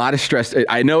adds a lot of stress.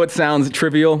 I know it sounds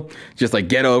trivial, just like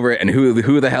get over it and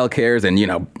who the hell cares and,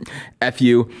 F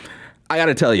you. I got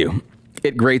to tell you,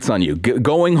 it grates on you.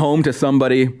 Going home to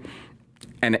somebody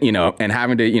and, and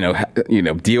having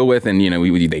to, deal with, and,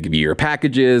 they give you your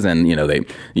packages and,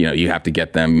 you have to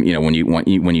get them, when you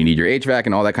need your HVAC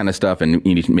and all that kind of stuff, and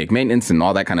you need to make maintenance and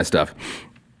all that kind of stuff,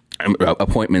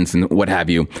 appointments and what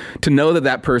have you, to know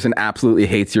that person absolutely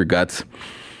hates your guts.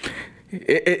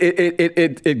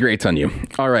 It grates on you.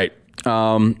 All right.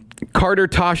 Carter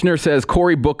Toshner says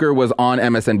Cory Booker was on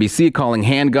MSNBC calling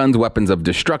handguns weapons of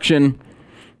destruction.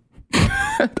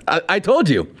 I told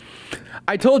you.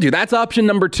 That's option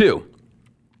number 2.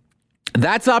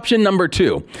 That's option number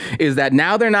 2, is that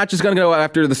now they're not just going to go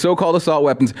after the so-called assault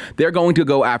weapons. They're going to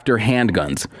go after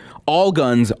handguns. All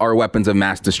guns are weapons of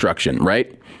mass destruction,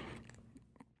 right?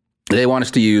 They want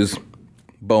us to use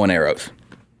bow and arrows.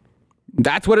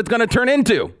 That's what it's going to turn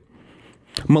into.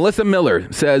 Melissa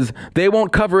Miller says they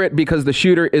won't cover it because the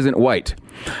shooter isn't white.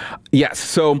 Yes.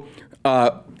 So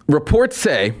reports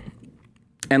say,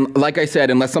 and like I said,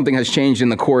 unless something has changed in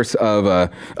the course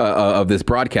of this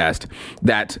broadcast,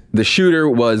 that the shooter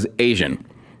was Asian.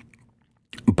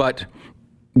 But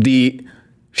the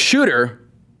shooter,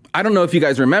 I don't know if you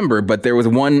guys remember, but there was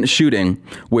one shooting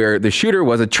where the shooter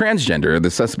was a transgender.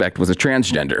 The suspect was a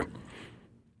transgender.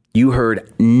 You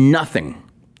heard nothing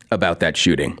about that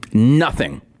shooting.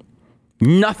 Nothing.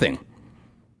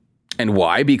 And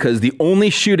why? Because the only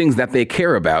shootings that they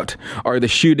care about are the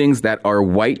shootings that are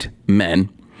white men,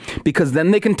 because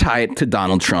then they can tie it to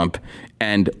Donald Trump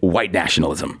and white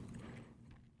nationalism.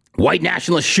 White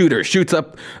nationalist shooter shoots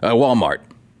up a Walmart.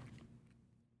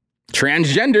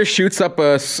 Transgender shoots up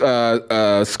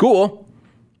a school.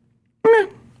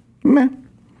 Meh.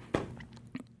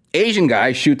 Asian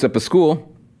guy shoots up a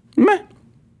school. Meh.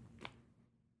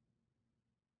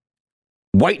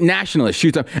 White nationalist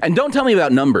shoots up. And don't tell me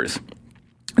about numbers.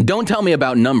 Don't tell me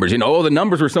about numbers. The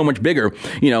numbers were so much bigger,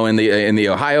 in the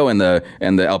Ohio and the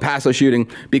El Paso shooting,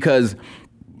 because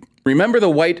remember the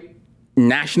white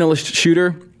nationalist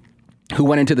shooter who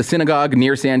went into the synagogue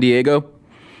near San Diego?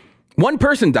 One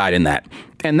person died in that,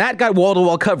 and that got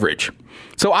wall-to-wall coverage.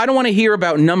 So I don't want to hear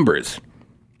about numbers.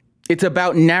 It's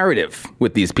about narrative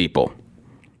with these people.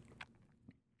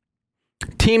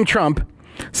 Team Trump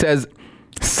says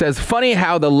funny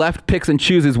how the left picks and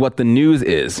chooses what the news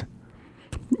is.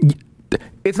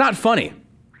 It's not funny.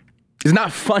 It's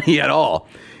not funny at all.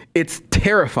 It's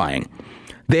terrifying.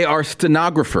 They are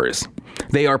stenographers.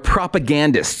 They are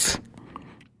propagandists.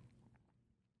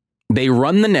 They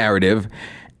run the narrative.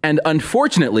 And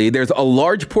unfortunately, there's a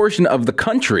large portion of the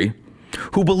country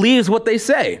who believes what they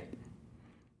say,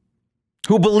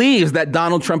 who believes that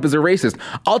Donald Trump is a racist.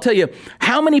 I'll tell you,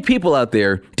 how many people out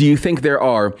there do you think there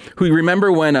are who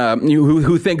remember when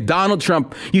who think Donald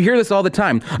Trump? You hear this all the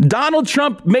time. Donald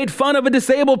Trump made fun of a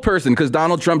disabled person because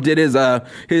Donald Trump did his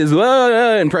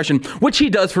impression, which he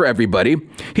does for everybody.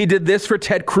 He did this for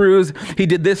Ted Cruz. He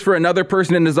did this for another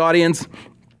person in his audience.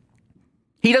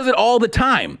 He does it all the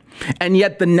time. And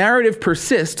yet the narrative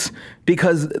persists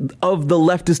because of the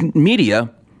leftist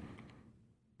media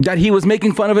that he was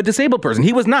making fun of a disabled person.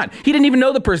 He was not. He didn't even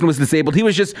know the person was disabled. He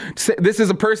was just, this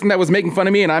is a person that was making fun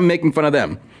of me and I'm making fun of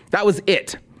them. That was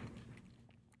it.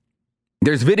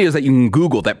 There's videos that you can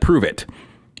Google that prove it.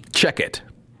 Check it.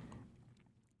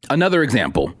 Another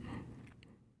example.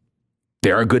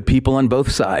 There are good people on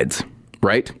both sides,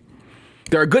 right?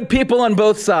 There are good people on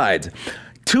both sides.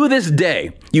 To this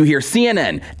day, you hear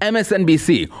CNN,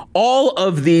 MSNBC, all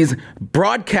of these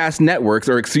broadcast networks,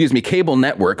 or cable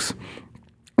networks,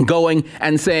 going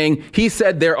and saying, he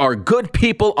said there are good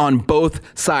people on both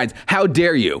sides. How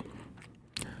dare you?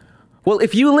 Well,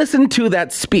 if you listen to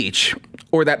that speech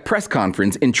or that press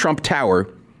conference in Trump Tower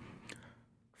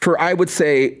for, I would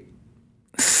say,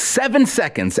 7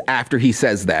 seconds after he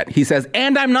says that, he says,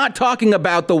 and I'm not talking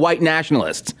about the white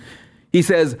nationalists. He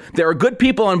says, there are good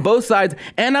people on both sides,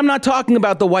 and I'm not talking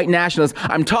about the white nationalists.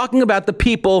 I'm talking about the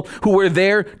people who were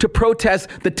there to protest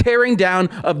the tearing down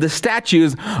of the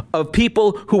statues of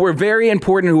people who were very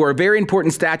important, who are very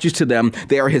important statues to them.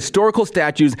 They are historical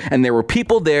statues, and there were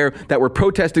people there that were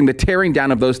protesting the tearing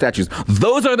down of those statues.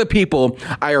 Those are the people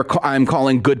I'm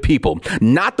calling good people,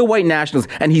 not the white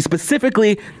nationalists. And he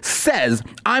specifically says,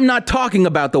 I'm not talking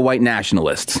about the white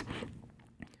nationalists.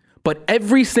 But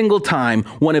every single time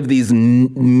one of these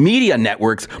media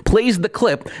networks plays the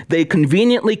clip, they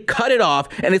conveniently cut it off.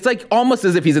 And it's like almost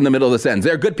as if he's in the middle of the sentence.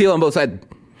 There are good people on both sides.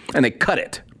 And they cut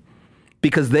it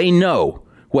because they know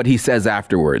what he says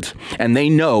afterwards. And they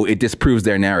know it disproves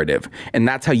their narrative. And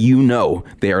that's how you know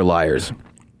they are liars.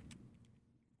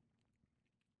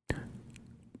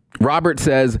 Robert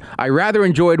says, I rather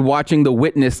enjoyed watching the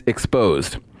witness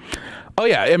exposed. Oh,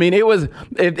 yeah. I mean, it was,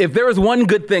 if there was one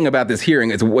good thing about this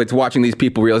hearing, it's watching these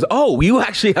people realize, oh, you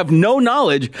actually have no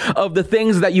knowledge of the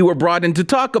things that you were brought in to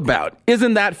talk about.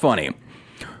 Isn't that funny?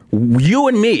 You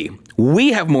and me,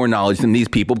 we have more knowledge than these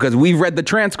people because we've read the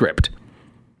transcript.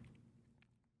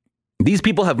 These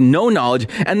people have no knowledge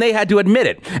and they had to admit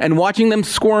it. And watching them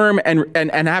squirm and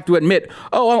have to admit,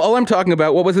 oh, all I'm talking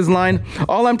about, what was his line?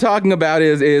 All I'm talking about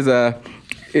is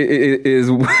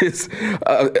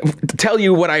tell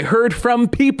you what I heard from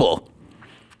people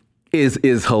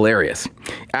is hilarious.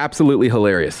 Absolutely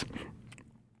hilarious.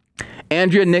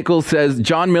 Andrea Nichols says,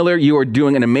 John Miller, you are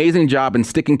doing an amazing job in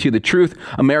sticking to the truth.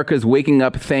 America is waking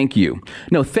up. Thank you.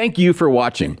 No, thank you for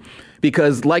watching.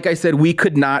 Because like I said, we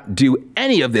could not do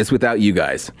any of this without you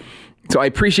guys. So I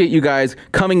appreciate you guys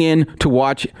coming in to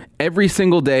watch every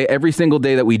single day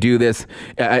that we do this.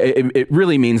 It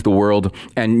really means the world.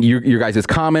 And your guys'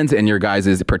 comments and your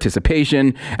guys'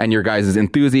 participation and your guys'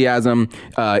 enthusiasm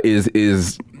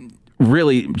is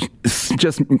really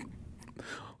just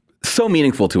so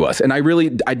meaningful to us. And I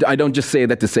don't just say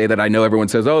that to say that. I know everyone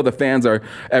says, oh, the fans are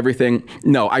everything.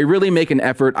 No, I really make an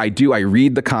effort. I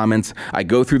read the comments. I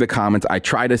go through the comments. I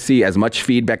try to see as much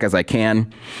feedback as I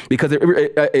can, because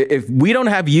if we don't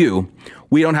have you,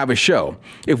 we don't have a show.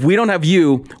 If we don't have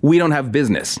you, we don't have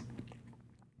business.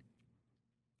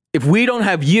 If we don't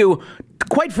have you,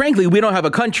 quite frankly, we don't have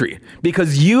a country,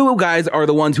 because you guys are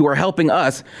the ones who are helping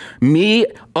us, me,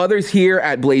 others here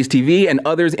at Blaze TV, and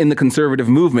others in the conservative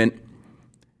movement,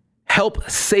 help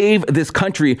save this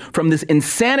country from this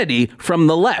insanity from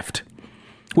the left,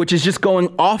 which is just going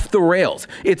off the rails.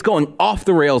 It's going off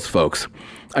the rails, folks.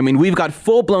 I mean, we've got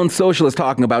full-blown socialists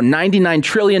talking about $99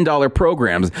 trillion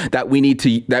programs that we need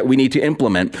to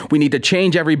implement. We need to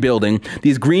change every building.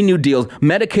 These Green New Deals,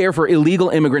 Medicare for illegal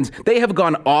immigrants, they have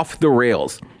gone off the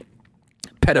rails.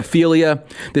 Pedophilia,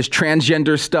 this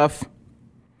transgender stuff.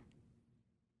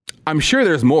 I'm sure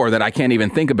there's more that I can't even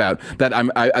think about that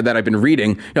I've been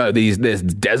reading. This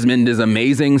Desmond is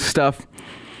amazing stuff.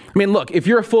 I mean, look, if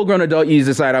you're a full-grown adult, you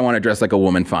decide I want to dress like a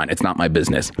woman, fine. It's not my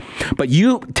business. But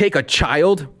you take a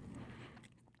child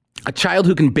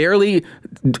who can barely,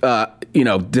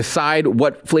 decide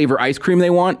what flavor ice cream they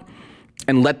want,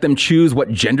 and let them choose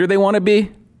what gender they want to be,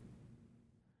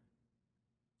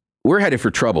 we're headed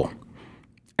for trouble.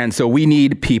 And so we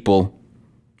need people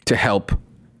to help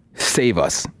save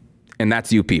us. And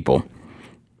that's you people.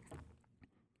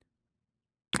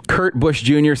 Kurt Busch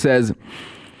Jr. says,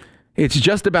 it's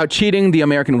just about cheating the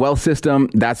American wealth system.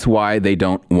 That's why they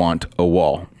don't want a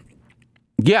wall.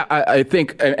 Yeah, I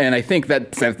think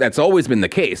that's always been the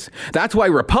case. That's why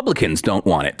Republicans don't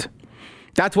want it.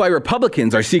 That's why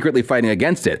Republicans are secretly fighting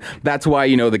against it. That's why,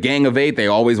 the Gang of Eight, they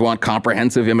always want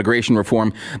comprehensive immigration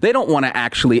reform. They don't want to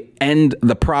actually end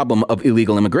the problem of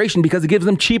illegal immigration because it gives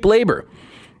them cheap labor.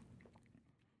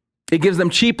 It gives them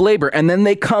cheap labor, and then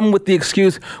they come with the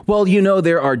excuse, well,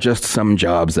 there are just some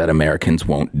jobs that Americans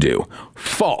won't do.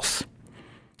 False.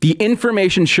 The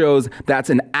information shows that's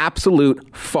an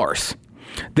absolute farce.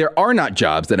 There are not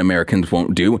jobs that Americans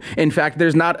won't do. In fact,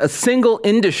 there's not a single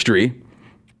industry,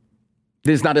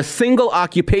 there's not a single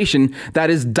occupation that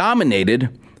is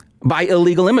dominated by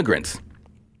illegal immigrants.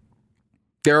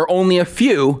 There are only a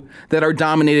few that are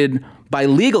dominated by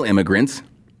legal immigrants.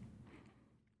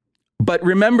 But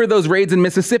remember those raids in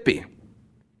Mississippi.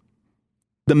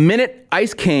 The minute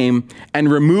ICE came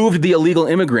and removed the illegal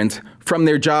immigrants from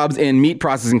their jobs in meat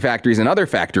processing factories and other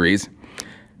factories,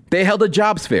 they held a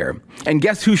jobs fair. And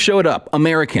guess who showed up?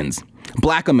 Americans,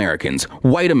 Black Americans,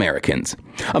 white Americans,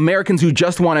 Americans who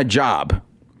just want a job.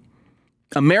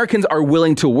 Americans are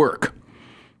willing to work.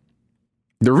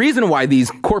 The reason why these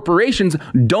corporations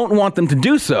don't want them to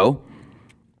do so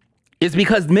is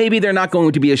because maybe they're not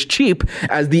going to be as cheap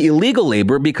as the illegal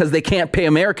labor because they can't pay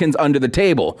Americans under the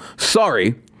table.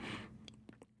 Sorry.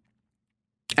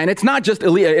 And it's not just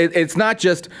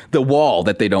the wall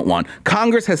that they don't want.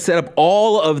 Congress has set up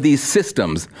all of these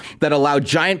systems that allow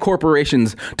giant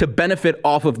corporations to benefit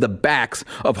off of the backs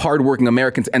of hardworking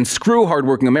Americans and screw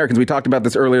hardworking Americans. We talked about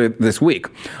this earlier this week.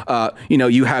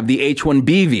 You have the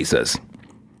H-1B visas,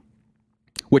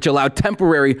 which allowed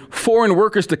temporary foreign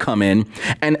workers to come in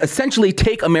and essentially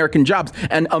take American jobs.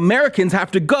 And Americans have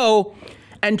to go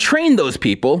and train those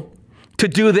people to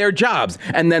do their jobs.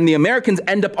 And then the Americans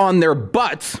end up on their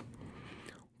butts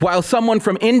while someone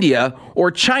from India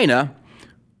or China,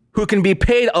 who can be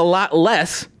paid a lot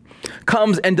less,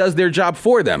 comes and does their job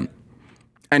for them.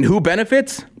 And who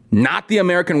benefits? Not the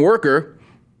American worker.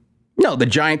 No, the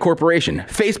giant corporation.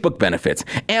 Facebook benefits.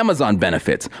 Amazon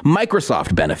benefits.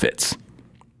 Microsoft benefits.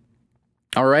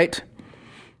 All right.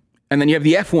 And then you have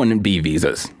the F-1B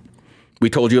visas. We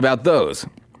told you about those.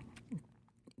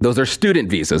 Those are student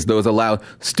visas. Those allow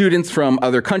students from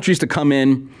other countries to come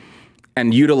in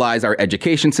and utilize our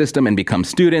education system and become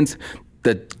students.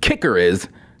 The kicker is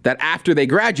that after they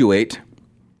graduate,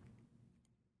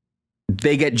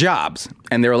 they get jobs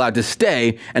and they're allowed to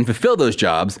stay and fulfill those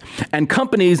jobs. And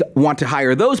companies want to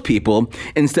hire those people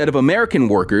instead of American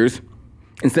workers,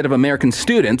 instead of American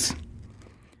students,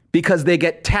 because they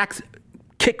get tax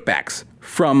kickbacks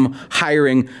from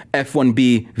hiring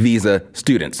F-1B visa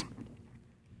students.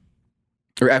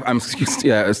 Or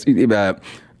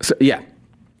yeah.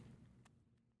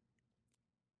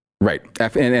 Right.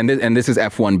 And this is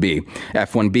F-1B.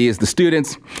 F-1B is the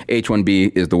students,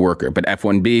 H-1B is the worker. But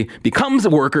F-1B becomes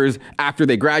the workers after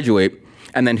they graduate,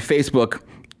 and then Facebook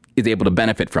is able to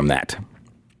benefit from that.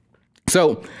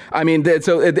 So, I mean,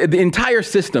 the entire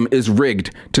system is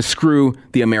rigged to screw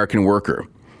the American worker.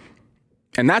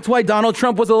 And that's why Donald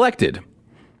Trump was elected.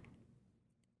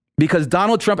 Because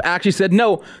Donald Trump actually said,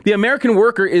 no, the American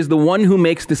worker is the one who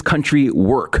makes this country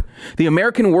work. The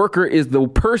American worker is the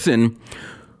person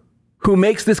who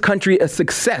makes this country a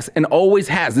success and always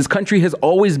has. This country has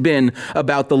always been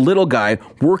about the little guy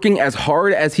working as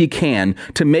hard as he can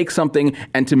to make something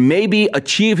and to maybe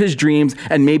achieve his dreams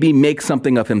and maybe make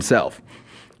something of himself.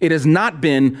 It has not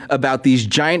been about these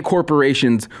giant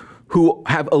corporations who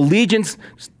have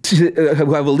allegiances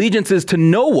to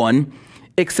no one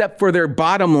except for their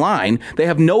bottom line. They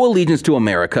have no allegiance to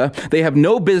America. They have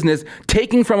no business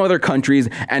taking from other countries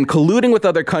and colluding with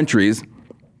other countries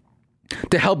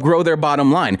to help grow their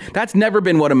bottom line. That's never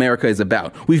been what America is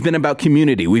about. We've been about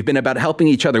community. We've been about helping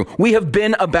each other. We have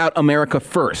been about America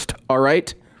first, all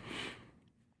right?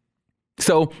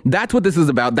 So that's what this is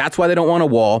about. That's why they don't want a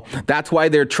wall. That's why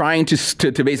they're trying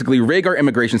to basically rig our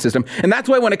immigration system. And that's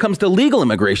why when it comes to legal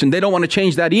immigration, they don't want to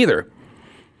change that either.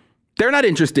 They're not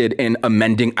interested in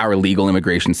amending our legal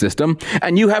immigration system.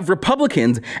 And you have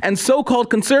Republicans and so-called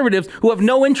conservatives who have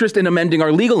no interest in amending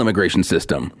our legal immigration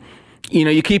system. You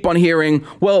know, you keep on hearing,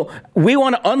 well, we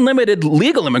want unlimited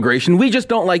legal immigration. We just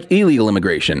don't like illegal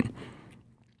immigration.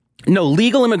 No,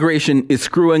 legal immigration is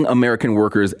screwing American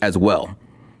workers as well.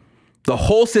 The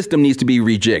whole system needs to be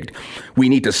rejigged. We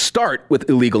need to start with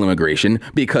illegal immigration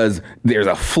because there's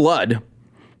a flood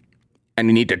and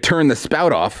you need to turn the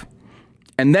spout off.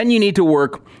 And then you need to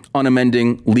work on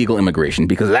amending legal immigration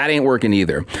because that ain't working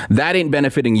either. That ain't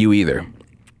benefiting you either.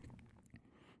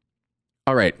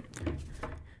 All right.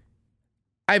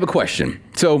 I have a question.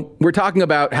 So we're talking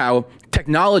about how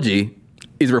technology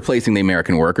is replacing the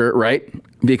American worker, right?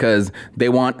 Because they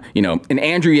want, you know, and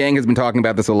Andrew Yang has been talking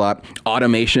about this a lot.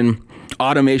 Automation.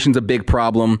 Automation's a big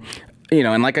problem. You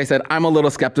know, and like I said, I'm a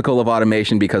little skeptical of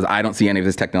automation because I don't see any of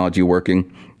this technology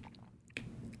working.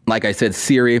 Like I said,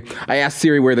 Siri. I asked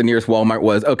Siri where the nearest Walmart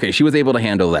was. Okay, she was able to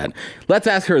handle that. Let's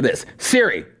ask her this.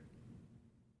 Siri.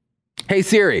 Hey,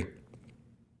 Siri.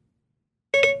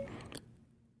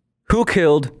 Who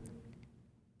killed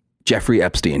Jeffrey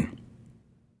Epstein?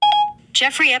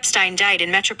 Jeffrey Epstein died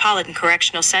in Metropolitan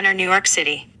Correctional Center, New York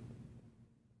City.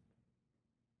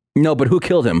 No, but who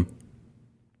killed him?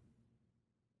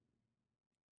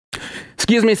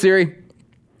 Excuse me, Siri.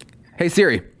 Hey,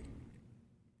 Siri.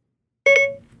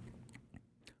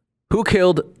 Who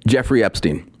killed Jeffrey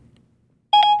Epstein?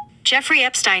 Jeffrey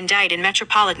Epstein died in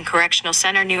Metropolitan Correctional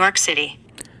Center, New York City.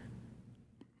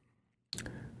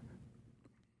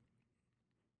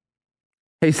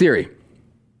 Hey, Siri.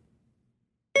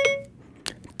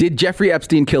 Did Jeffrey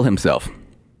Epstein kill himself?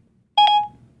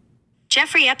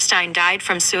 Jeffrey Epstein died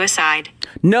from suicide.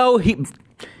 No,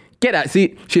 get out.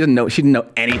 See, she didn't know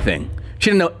anything. She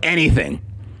didn't know anything.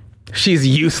 She's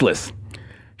useless.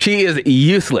 She is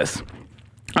useless.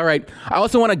 All right. I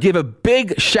also want to give a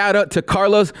big shout out to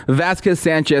Carlos Vasquez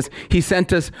Sanchez. He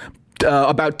sent us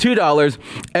about $2.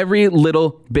 Every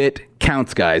little bit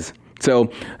counts, guys. So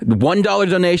 $1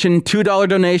 donation, $2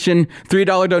 donation,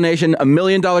 $3 donation, $1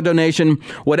 million donation,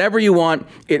 whatever you want.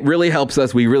 It really helps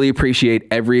us. We really appreciate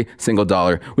every single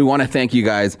dollar. We want to thank you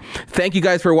guys. Thank you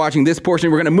guys for watching this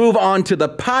portion. We're going to move on to the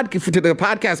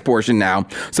podcast portion now.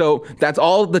 So that's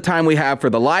all the time we have for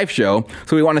the live show.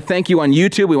 So we want to thank you on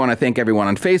YouTube. We want to thank everyone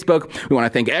on Facebook. We want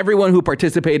to thank everyone who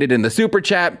participated in the super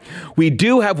chat. We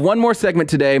do have one more segment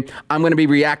today. I'm going to be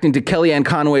reacting to Kellyanne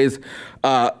Conway's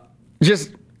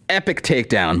just epic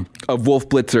takedown of Wolf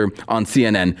Blitzer on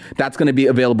CNN. That's going to be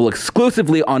available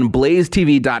exclusively on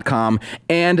blazetv.com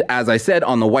and, as I said,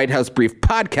 on the White House Brief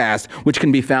podcast, which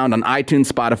can be found on iTunes,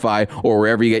 Spotify, or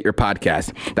wherever you get your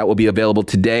podcasts. That will be available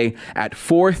today at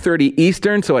 4:30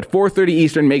 Eastern. So at 4:30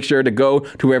 Eastern, make sure to go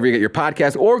to wherever you get your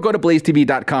podcast or go to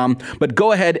blazetv.com. But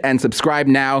go ahead and subscribe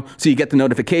now so you get the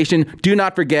notification. Do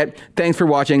not forget. Thanks for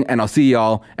watching, and I'll see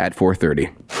y'all at 4:30.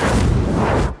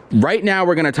 Right now,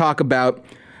 we're going to talk about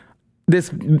this,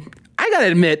 I gotta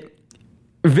admit,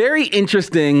 very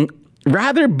interesting,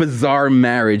 rather bizarre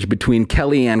marriage between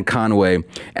Kellyanne Conway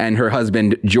and her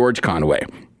husband, George Conway.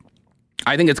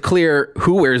 I think it's clear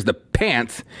who wears the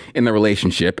pants in the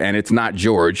relationship, and it's not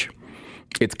George.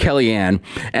 It's Kellyanne.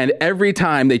 And every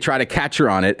time they try to catch her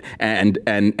on it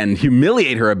and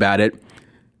humiliate her about it,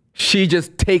 She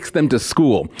just takes them to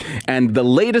school. And the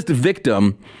latest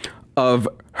victim of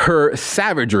her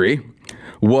savagery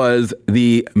was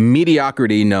the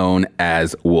mediocrity known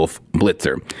as Wolf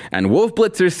Blitzer. And Wolf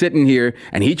Blitzer's sitting here,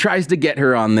 and he tries to get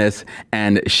her on this,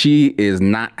 and she is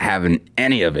not having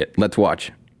any of it. Let's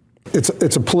watch.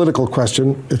 It's a political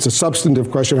question. It's a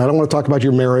substantive question. I don't want to talk about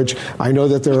your marriage. I know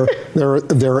that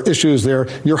there are issues there.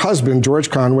 Your husband, George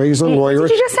Conway, he's a lawyer.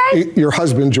 Did you just say? Your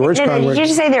husband, George Conway. Did you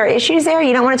just say there are issues there?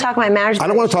 You don't want to talk about marriage? I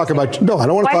don't want to talk about. No, I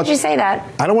don't want to talk. Why did you say that?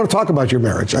 I don't want to talk about your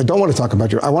marriage. I don't want to talk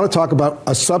about I want to talk about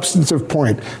a substantive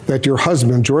point that your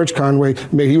husband, George Conway,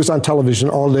 made. He was on television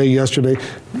all day yesterday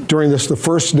during the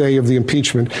first day of the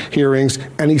impeachment hearings,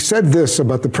 and he said this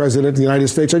about the president of the United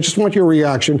States. I just want your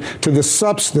reaction to the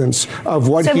substance of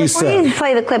what he said. So before you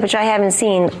play the clip, which I haven't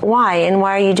seen, why? And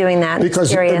why are you doing that?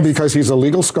 Because he's a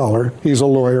legal scholar, he's a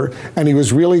lawyer, and he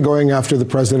was really going after the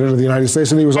president of the United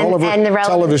States, and he was all over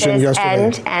television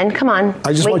yesterday. And come on,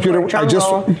 I just want you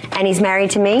to. And he's married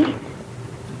to me.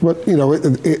 But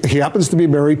he happens to be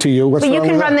married to you. What's wrong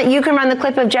with that? You can run the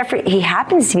clip of Jeffrey. He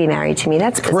happens to be married to me.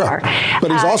 That's bizarre. Correct.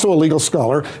 But he's also a legal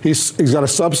scholar. He's got a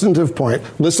substantive point.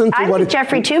 Listen to what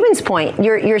Jeffrey Toobin's point.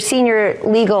 Your senior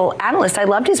legal analyst. I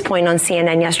loved his point on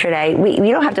CNN yesterday. We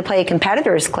don't have to play a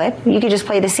competitor's clip. You could just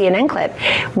play the CNN clip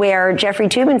where Jeffrey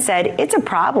Toobin said it's a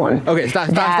problem. Okay, stop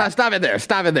it there.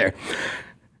 Stop it there.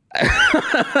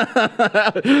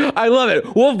 I love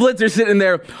it. Wolf Blitzer sitting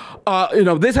there.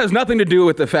 This has nothing to do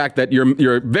with the fact that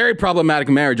you're very problematic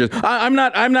marriages. I'm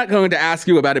not going to ask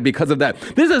you about it because of that.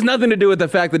 This has nothing to do with the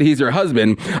fact that he's your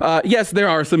husband. Yes, there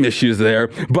are some issues there,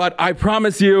 but I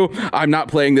promise you, I'm not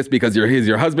playing this because he's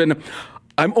your husband.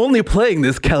 I'm only playing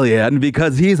this, Kellyanne,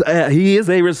 because he is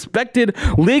a respected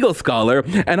legal scholar,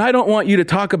 and I don't want you to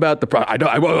talk about the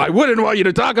I wouldn't want you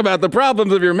to talk about the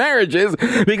problems of your marriages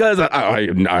because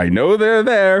I know they're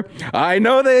there. I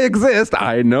know they exist.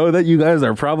 I know that you guys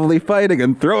are probably fighting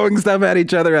and throwing stuff at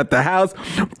each other at the house.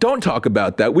 Don't talk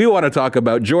about that. We want to talk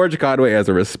about George Conway as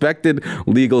a respected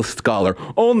legal scholar.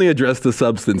 Only address the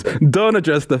substance. Don't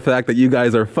address the fact that you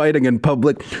guys are fighting in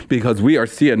public because we are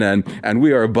CNN and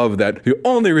we are above that. The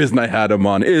only reason I had him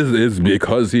on is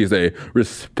because he's a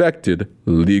respected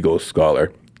legal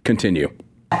scholar. Continue.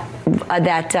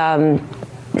 That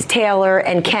Taylor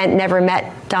and Kent never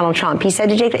met Donald Trump. He said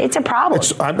to Jake, it's a problem.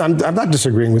 I'm not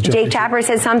disagreeing with you. Jake Tapper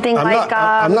said something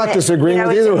I'm not disagreeing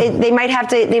with either. They might have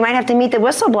to meet the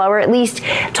whistleblower, at least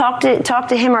talk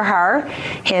to him or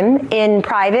him in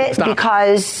private. Stop.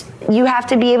 Because you have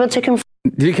to be able to confirm.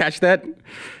 Did you catch that?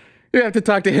 You have to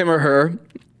talk to him or her.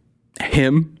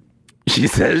 Him. She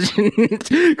says,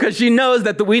 because she knows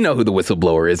that we know who the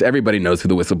whistleblower is. Everybody knows who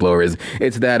the whistleblower is.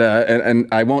 It's that, and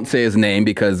I won't say his name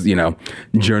because,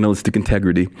 journalistic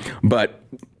integrity. But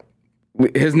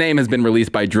his name has been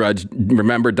released by Drudge.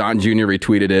 Remember, Don Jr.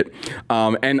 retweeted it.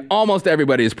 And almost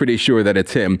everybody is pretty sure that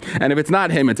it's him. And if it's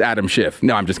not him, it's Adam Schiff.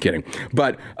 No, I'm just kidding.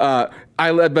 But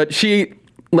but she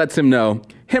lets him know,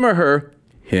 him or her,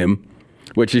 him,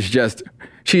 which is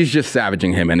she's just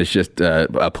savaging him. And it's just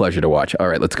a pleasure to watch. All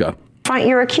right, let's go.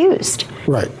 You're accused.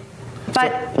 Right.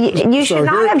 But you should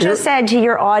not have just said to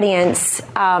your audience,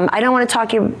 I don't want to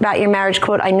talk about your marriage,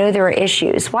 quote, I know there are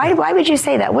issues. Why would you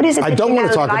say that? What is it that I don't want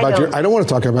to talk about your I don't want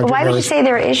to talk about your marriage. Why would you say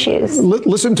there are issues?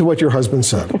 Listen to what your husband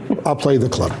said. I'll play the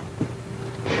clip.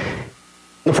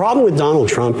 The problem with Donald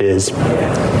Trump is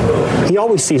he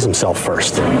always sees himself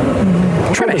first.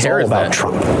 Trump is all about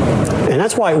Trump. And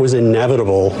that's why it was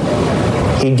inevitable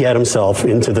he'd get himself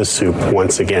into the soup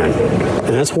once again.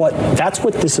 And that's what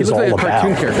this is all about. He looks like a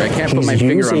cartoon character. I can't put my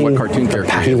finger on what cartoon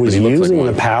character he is. He was using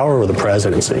the power of the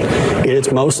presidency in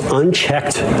its most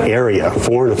unchecked area,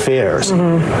 foreign affairs,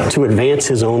 to advance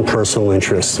his own personal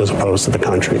interests as opposed to the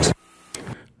country's. All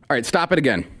right, stop it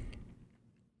again.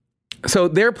 So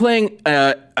they're playing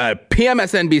a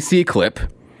PMSNBC clip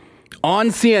on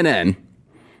CNN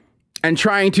and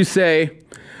trying to say,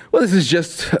 well, this is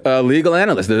just a legal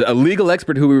analyst, a legal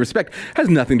expert who we respect. Has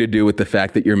nothing to do with the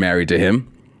fact that you're married to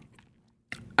him.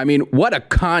 I mean, what a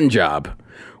con job.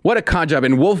 What a con job.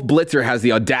 And Wolf Blitzer has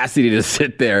the audacity to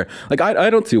sit there. Like, I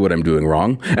don't see what I'm doing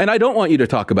wrong. And I don't want you to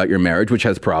talk about your marriage, which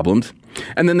has problems.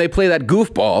 And then they play that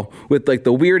goofball with like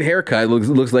the weird haircut. It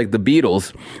looks like the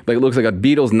Beatles. Like, it looks like a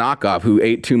Beatles knockoff who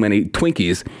ate too many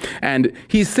Twinkies. And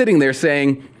he's sitting there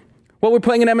saying, well, we're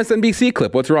playing an MSNBC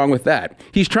clip. What's wrong with that?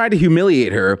 He's trying to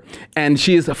humiliate her, and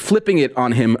she is flipping it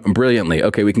on him brilliantly.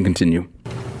 Okay, we can continue.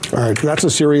 All right, that's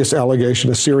a serious allegation,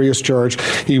 a serious charge.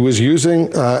 He was using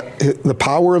the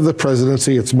power of the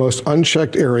presidency, its most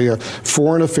unchecked area,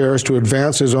 foreign affairs, to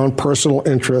advance his own personal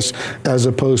interests as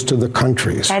opposed to the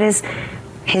country's. That is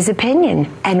his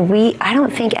opinion. And I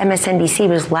don't think MSNBC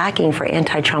was lacking for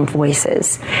anti-Trump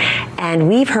voices. And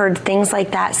we've heard things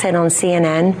like that said on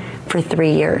CNN for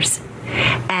 3 years.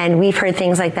 And we've heard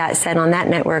things like that said on that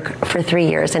network for 3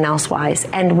 years and elsewise.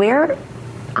 And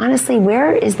honestly,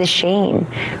 where is the shame?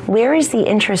 Where is the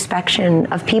introspection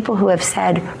of people who have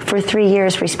said for 3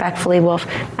 years, respectfully, Wolf,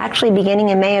 actually beginning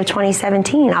in May of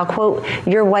 2017, I'll quote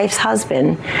your wife's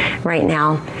husband right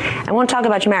now. I won't talk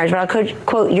about your marriage, but I'll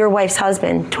quote your wife's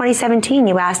husband. 2017,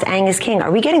 you asked Angus King,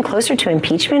 are we getting closer to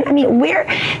impeachment? I mean,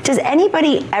 does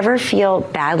anybody ever feel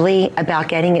badly about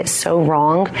getting it so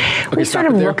wrong? Okay, we sort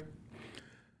of look.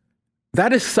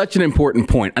 That is such an important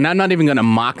point, and I'm not even going to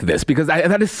mock this because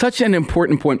that is such an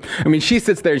important point. I mean, she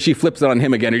sits there and she flips it on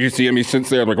him again, and you see him, he sits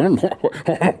there like,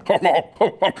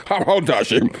 how does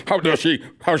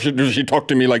she talk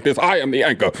to me like this? I am the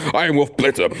anchor. I am Wolf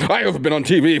Blitzer. I have been on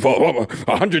TV for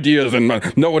 100 years, and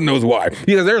no one knows why.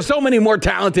 Because there are so many more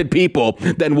talented people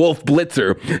than Wolf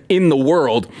Blitzer in the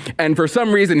world, and for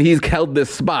some reason he's held this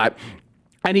spot.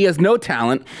 And he has no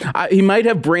talent. He might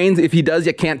have brains. If he does,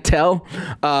 you can't tell.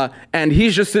 And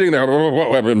he's just sitting there,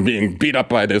 I've been being beat up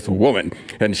by this woman.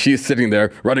 And she's sitting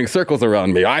there running circles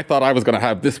around me. I thought I was going to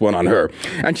have this one on her.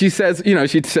 And she says,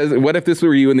 what if this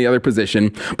were you in the other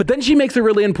position? But then she makes a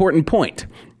really important point.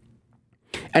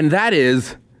 And that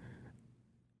is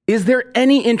there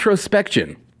any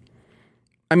introspection?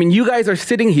 I mean, you guys are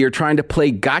sitting here trying to play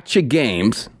gotcha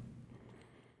games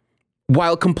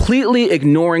while completely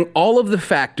ignoring all of the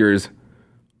factors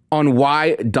on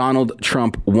why Donald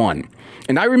Trump won.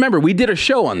 And I remember we did a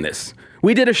show on this.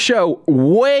 We did a show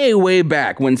way, way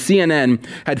back when CNN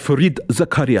had Fareed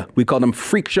Zakaria. We called him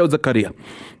Freak Show Zakaria.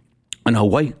 And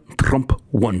why Trump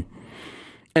won.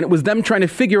 And it was them trying to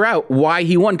figure out why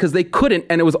he won, because they couldn't.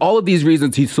 And it was all of these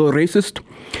reasons. He's so racist.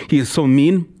 He is so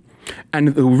mean.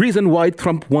 And the reason why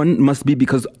Trump won must be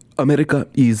because America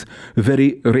is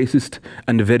very racist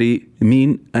and very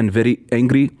mean and very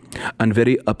angry and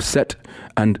very upset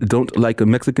and don't like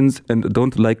Mexicans and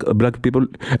don't like black people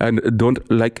and don't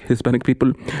like Hispanic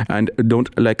people and don't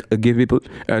like gay people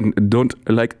and don't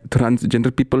like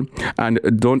transgender people and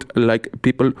don't like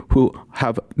people who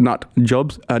have not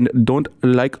jobs and don't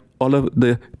like all of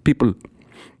the people.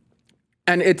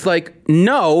 And it's like,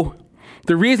 no.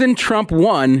 The reason Trump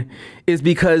won is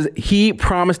because he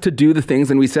promised to do the things,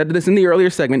 and we said this in the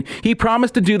earlier segment, he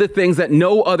promised to do the things that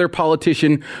no other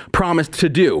politician promised to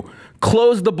do.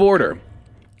 Close the border.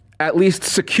 At least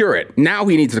secure it. Now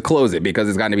he needs to close it because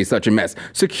it's going to be such a mess.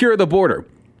 Secure the border.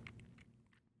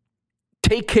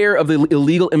 Take care of the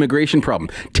illegal immigration problem.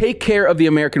 Take care of the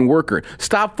American worker.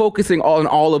 Stop focusing on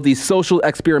all of these social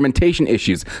experimentation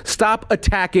issues. Stop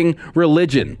attacking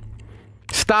religion.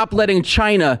 Stop letting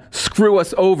China screw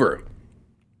us over.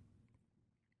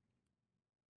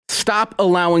 Stop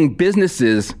allowing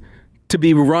businesses to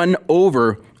be run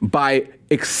over by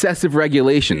excessive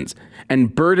regulations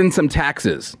and burdensome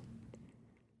taxes.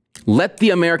 Let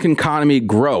the American economy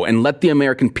grow and let the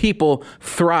American people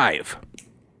thrive.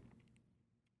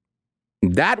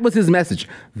 That was his message.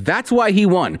 That's why he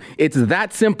won. It's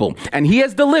that simple. And he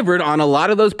has delivered on a lot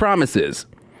of those promises.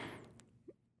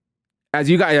 As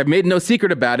you guys have made no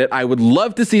secret about it, I would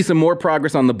love to see some more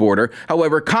progress on the border.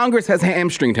 However, Congress has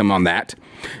hamstringed him on that.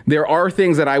 There are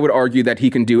things that I would argue that he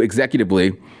can do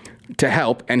executively to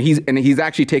help, and he's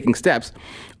actually taking steps.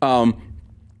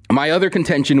 My other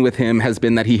contention with him has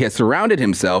been that he has surrounded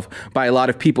himself by a lot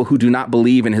of people who do not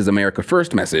believe in his America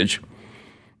First message.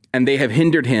 And they have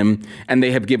hindered him, and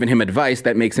they have given him advice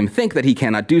that makes him think that he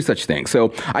cannot do such things.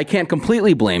 So I can't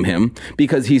completely blame him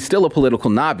because he's still a political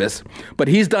novice, but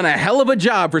he's done a hell of a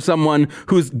job for someone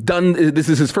who's this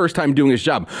is his first time doing his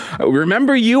job.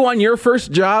 Remember you on your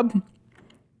first job?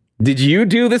 Did you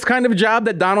do this kind of job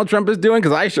that Donald Trump is doing?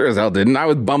 Because I sure as hell didn't. I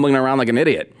was bumbling around like an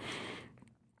idiot.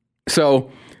 So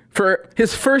for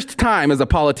his first time as a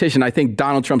politician, I think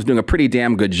Donald Trump's doing a pretty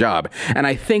damn good job. And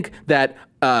I think that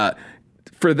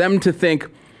for them to think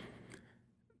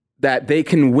that they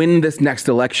can win this next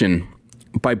election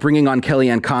by bringing on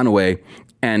Kellyanne Conway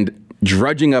and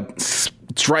drudging up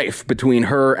strife between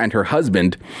her and her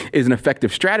husband is an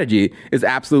effective strategy is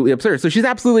absolutely absurd. So she's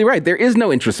absolutely right. There is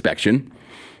no introspection.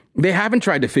 They haven't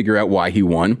tried to figure out why he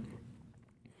won.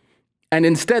 And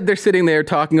instead, they're sitting there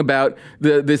talking about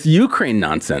this Ukraine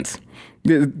nonsense.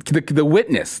 The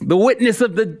witness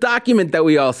of the document that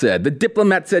we all said. The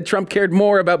diplomat said Trump cared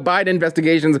more about Biden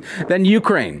investigations than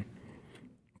Ukraine.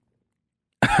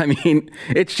 I mean,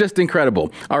 it's just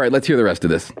incredible. All right, let's hear the rest of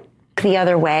this. the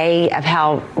other way of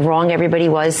how wrong everybody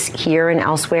was here and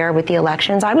elsewhere with the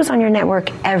elections, I was on your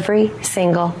network every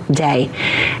single day,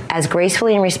 as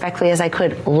gracefully and respectfully as I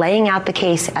could, laying out the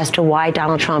case as to why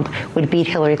Donald Trump would beat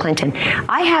Hillary Clinton.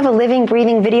 I have a living,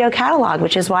 breathing video catalog,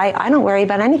 which is why I don't worry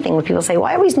about anything. When people say, well,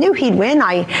 I always knew he'd win.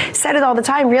 I said it all the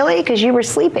time. Really? Because you were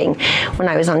sleeping when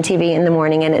I was on TV in the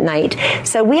morning and at night.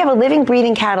 So we have a living,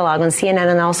 breathing catalog on CNN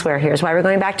and elsewhere. Here's why we're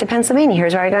going back to Pennsylvania.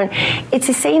 Here's why we're going. It's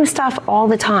the same stuff all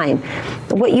the time.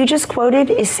 What you just quoted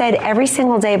is said every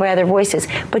single day by other voices,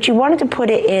 but you wanted to put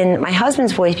it in my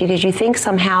husband's voice because you think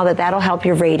somehow that that'll help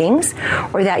your ratings,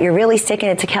 or that you're really sticking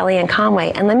it to Kellyanne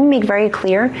Conway. And let me make very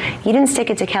clear, you didn't stick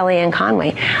it to Kellyanne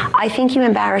Conway. I think you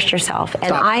embarrassed yourself.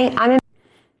 And I'm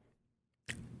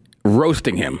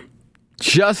roasting him.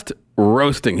 Just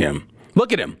roasting him.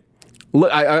 Look at him.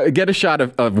 Look, I get a shot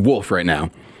of Wolf right now.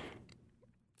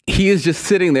 He is just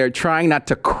sitting there trying not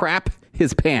to crap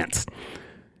his pants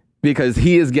because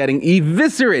he is getting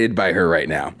eviscerated by her right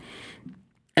now.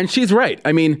 And she's right.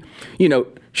 I mean,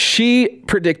 she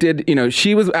predicted,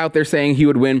 she was out there saying he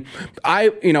would win.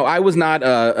 I was not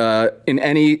in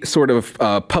any sort of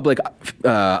public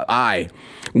eye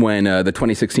when the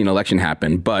 2016 election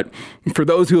happened. But for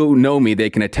those who know me, they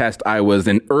can attest I was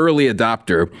an early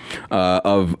adopter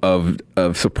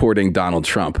of supporting Donald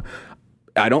Trump.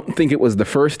 I don't think it was the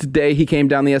first day he came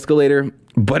down the escalator,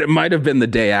 but it might have been the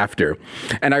day after.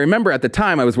 And I remember at the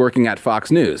time I was working at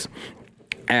Fox News,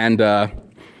 and I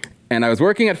was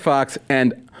working at Fox,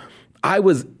 and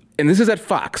this is at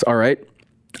Fox, all right?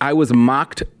 I was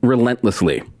mocked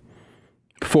relentlessly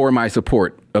for my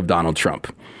support of Donald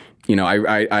Trump.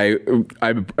 I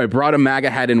brought a MAGA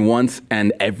hat in once,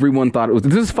 and everyone thought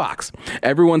this is Fox.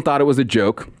 Everyone thought it was a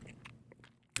joke.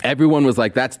 Everyone was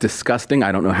like, that's disgusting.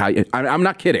 I don't know how I'm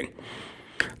not kidding.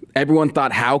 Everyone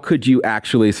thought, how could you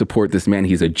actually support this man?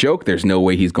 He's a joke. There's no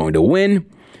way he's going to win.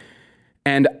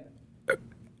 And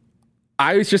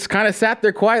I was just kind of sat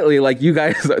there quietly like, you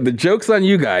guys, the joke's on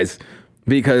you guys,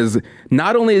 because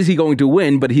not only is he going to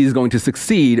win, but he's going to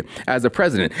succeed as a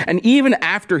president. And even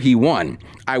after he won,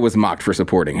 I was mocked for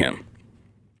supporting him.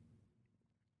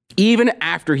 Even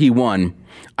after he won,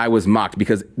 I was mocked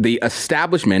because the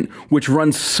establishment, which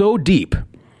runs so deep,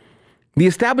 the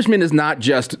establishment is not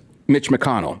just Mitch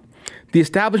McConnell. The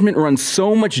establishment runs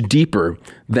so much deeper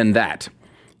than that,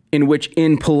 in which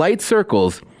in polite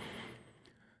circles,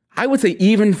 I would say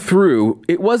even through,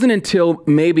 it wasn't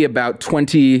maybe about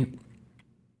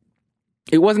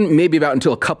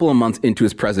until a couple of months into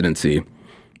his presidency,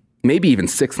 maybe even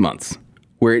 6 months,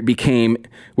 where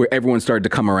everyone started to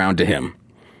come around to him.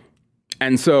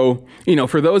 And so,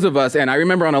 for those of us, and I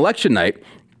remember on election night,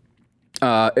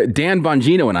 Dan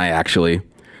Bongino and I actually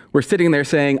were sitting there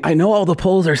saying, I know all the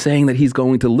polls are saying that he's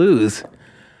going to lose,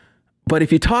 but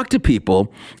if you talk to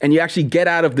people and you actually get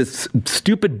out of this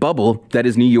stupid bubble that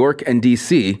is New York and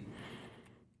DC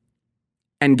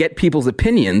and get people's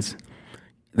opinions,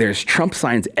 there's Trump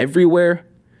signs everywhere.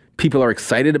 People are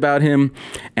excited about him.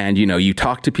 And, you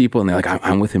talk to people and they're like,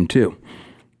 I'm with him too.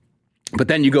 But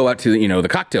then you go out to, the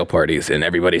cocktail parties and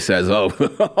everybody says, oh,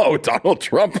 Donald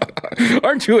Trump,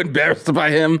 aren't you embarrassed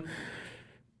by him?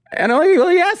 And I'm like,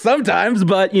 well, yeah, sometimes,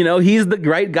 but, he's the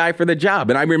right guy for the job.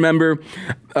 And I remember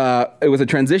it was a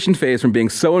transition phase from being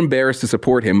so embarrassed to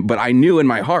support him, but I knew in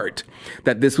my heart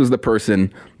that this was the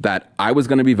person that I was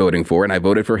going to be voting for, and I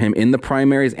voted for him in the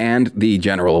primaries and the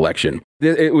general election.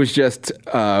 It was just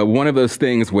one of those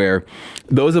things where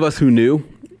those of us who knew,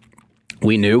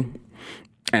 we knew.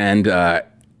 And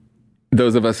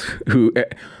those of us who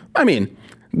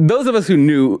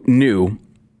knew,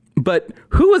 but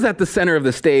who was at the center of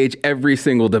the stage every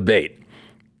single debate?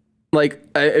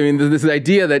 This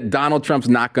idea that Donald Trump's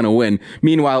not going to win.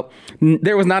 Meanwhile,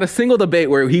 there was not a single debate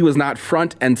where he was not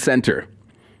front and center.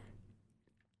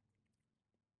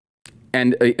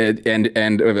 And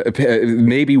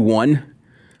maybe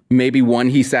one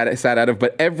he sat out of,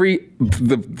 but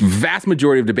the vast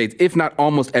majority of debates, if not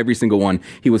almost every single one,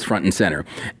 he was front and center.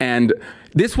 And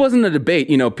this wasn't a debate.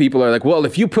 People are like, well,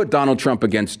 if you put Donald Trump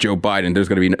against Joe Biden, there's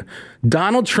going to be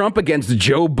Donald Trump against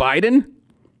Joe Biden?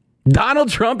 Donald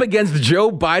Trump against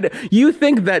Joe Biden? You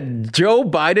think that Joe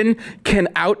Biden can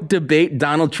out-debate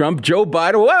Donald Trump? Joe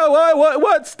Biden,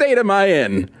 what state am I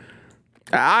in?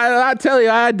 I tell you,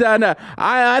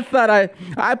 I thought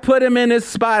I put him in his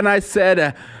spot and I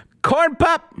said, corn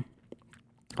pop,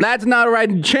 that's not a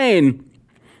right chain.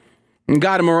 And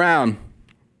got him around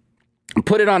and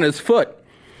put it on his foot.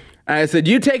 And I said,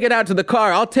 you take it out to the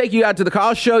car. I'll take you out to the car.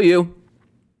 I'll show you.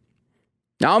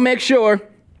 I'll make sure.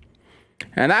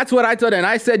 And that's what I told her. And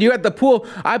I said, you at the pool,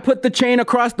 I put the chain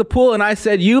across the pool and I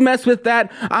said, you mess with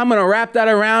that, I'm going to wrap that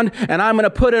around and I'm going to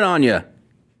put it on you.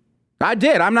 I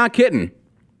did. I'm not kidding.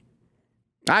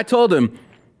 I told him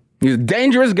he's a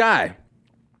dangerous guy.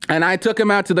 And I took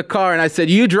him out to the car and I said,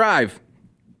 you drive.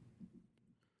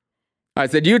 I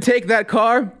said, you take that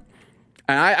car.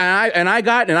 And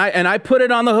I put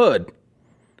it on the hood.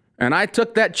 And I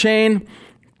took that chain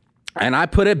and I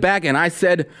put it back and I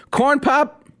said, Corn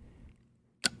Pop,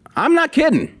 I'm not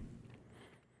kidding.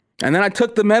 And then I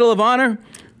took the Medal of Honor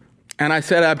and I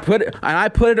said, I put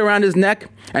it around his neck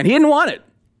and he didn't want it.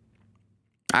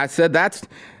 I said, that's,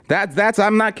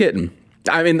 I'm not kidding.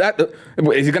 I mean,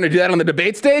 is he going to do that on the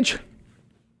debate stage?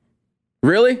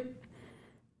 Really?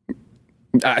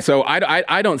 So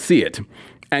I don't see it.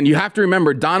 And you have to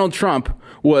remember, Donald Trump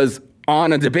was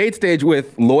on a debate stage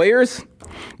with lawyers,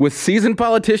 with seasoned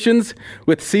politicians,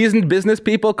 with seasoned business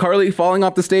people, Carly falling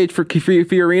off the stage for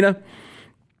Fiorina.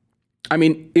 I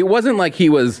mean, it wasn't like he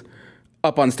was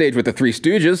up on stage with the Three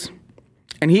Stooges,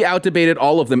 and he out-debated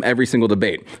all of them every single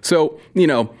debate. So, you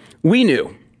know, we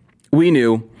knew,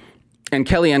 and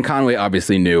Kellyanne Conway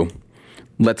obviously knew.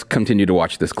 Let's continue to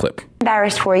watch this clip.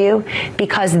 Embarrassed for you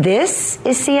because this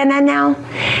is CNN now.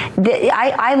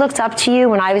 I looked up to you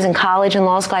when I was in college and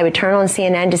law school. I would turn on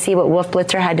CNN to see what Wolf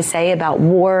Blitzer had to say about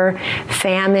war,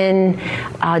 famine,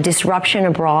 disruption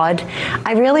abroad.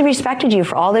 I really respected you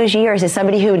for all those years as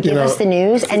somebody who would give us the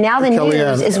news. And now the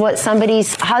news is what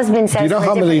somebody's husband says. Do you know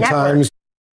how many times?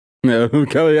 No,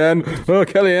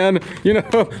 Kellyanne, you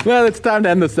know, well, it's time to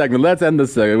end the segment. Let's end the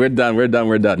segment. We're done.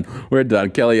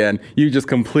 Kellyanne, you just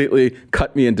completely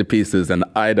cut me into pieces, and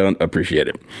I don't appreciate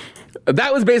it.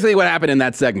 That was basically what happened in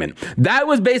that segment.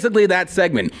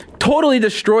 Totally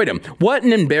destroyed him. What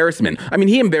an embarrassment. I mean,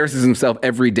 he embarrasses himself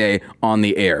every day on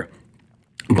the air.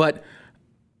 But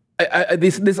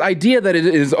this idea that it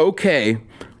is okay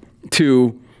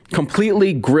to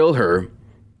completely grill her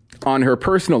on her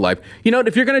personal life. You know,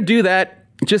 if you're going to do that,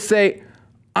 just say,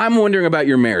 I'm wondering about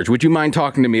your marriage. Would you mind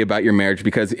talking to me about your marriage?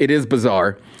 Because it is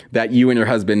bizarre that you and your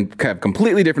husband have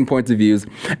completely different points of views,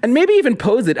 and maybe even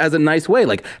pose it as a nice way.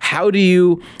 Like, how do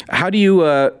you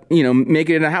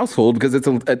make it in a household? Because it's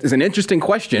an interesting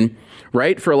question,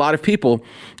 right? For a lot of people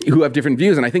who have different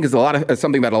views. And I think it's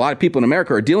something that a lot of people in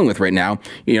America are dealing with right now.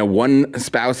 You know, one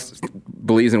spouse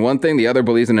believes in one thing, the other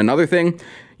believes in another thing.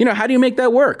 You know, how do you make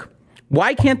that work?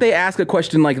 Why can't they ask a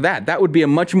question like that? That would be a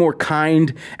much more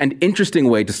kind and interesting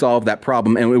way to solve that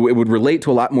problem. And it would relate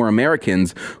to a lot more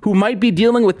Americans who might be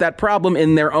dealing with that problem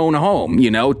in their own home, you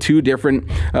know, two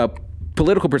different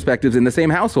political perspectives in the same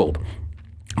household.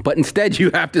 But instead,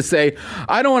 you have to say,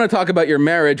 I don't want to talk about your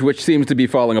marriage, which seems to be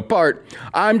falling apart.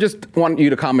 I'm just wanting you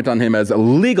to comment on him as a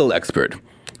legal expert.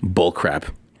 Bullcrap.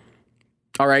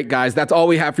 All right, guys, that's all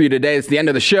we have for you today. It's the end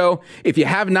of the show. If you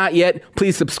have not yet,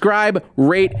 please subscribe,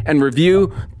 rate, and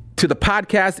review to the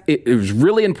podcast. It is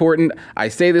really important. I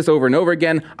say this over and over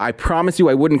again. I promise you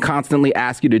I wouldn't constantly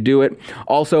ask you to do it.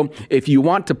 Also, if you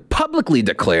want to publicly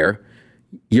declare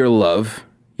your love,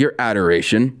 your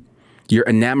adoration, your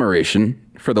enamoration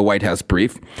for the White House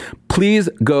Brief, please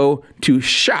go to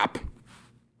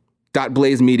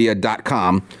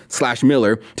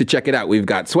shop.blazemedia.com/Miller to check it out. We've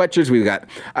got sweatshirts.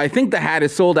 I think the hat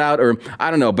is sold out, or I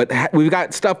don't know, but we've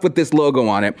got stuff with this logo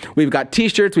on it. We've got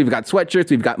t-shirts, we've got sweatshirts,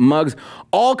 we've got mugs,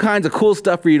 all kinds of cool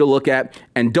stuff for you to look at.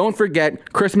 And don't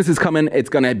forget, Christmas is coming. It's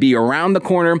going to be around the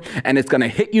corner and it's going to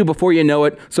hit you before you know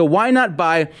it. So why not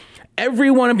buy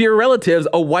every one of your relatives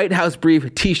a White House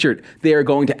Brief t-shirt? They are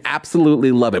going to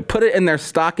absolutely love it. Put it in their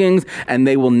stockings and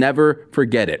they will never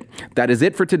forget it. That is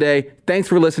it for today. Thanks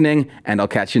for listening, and I'll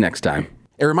catch you next time.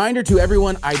 A reminder to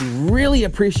everyone, I'd really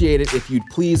appreciate it if you'd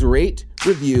please rate,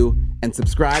 review, and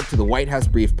subscribe to the White House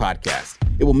Brief podcast.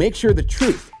 It will make sure the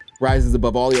truth rises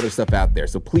above all the other stuff out there.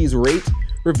 So please rate,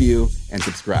 review, and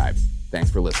subscribe.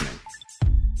 Thanks for listening.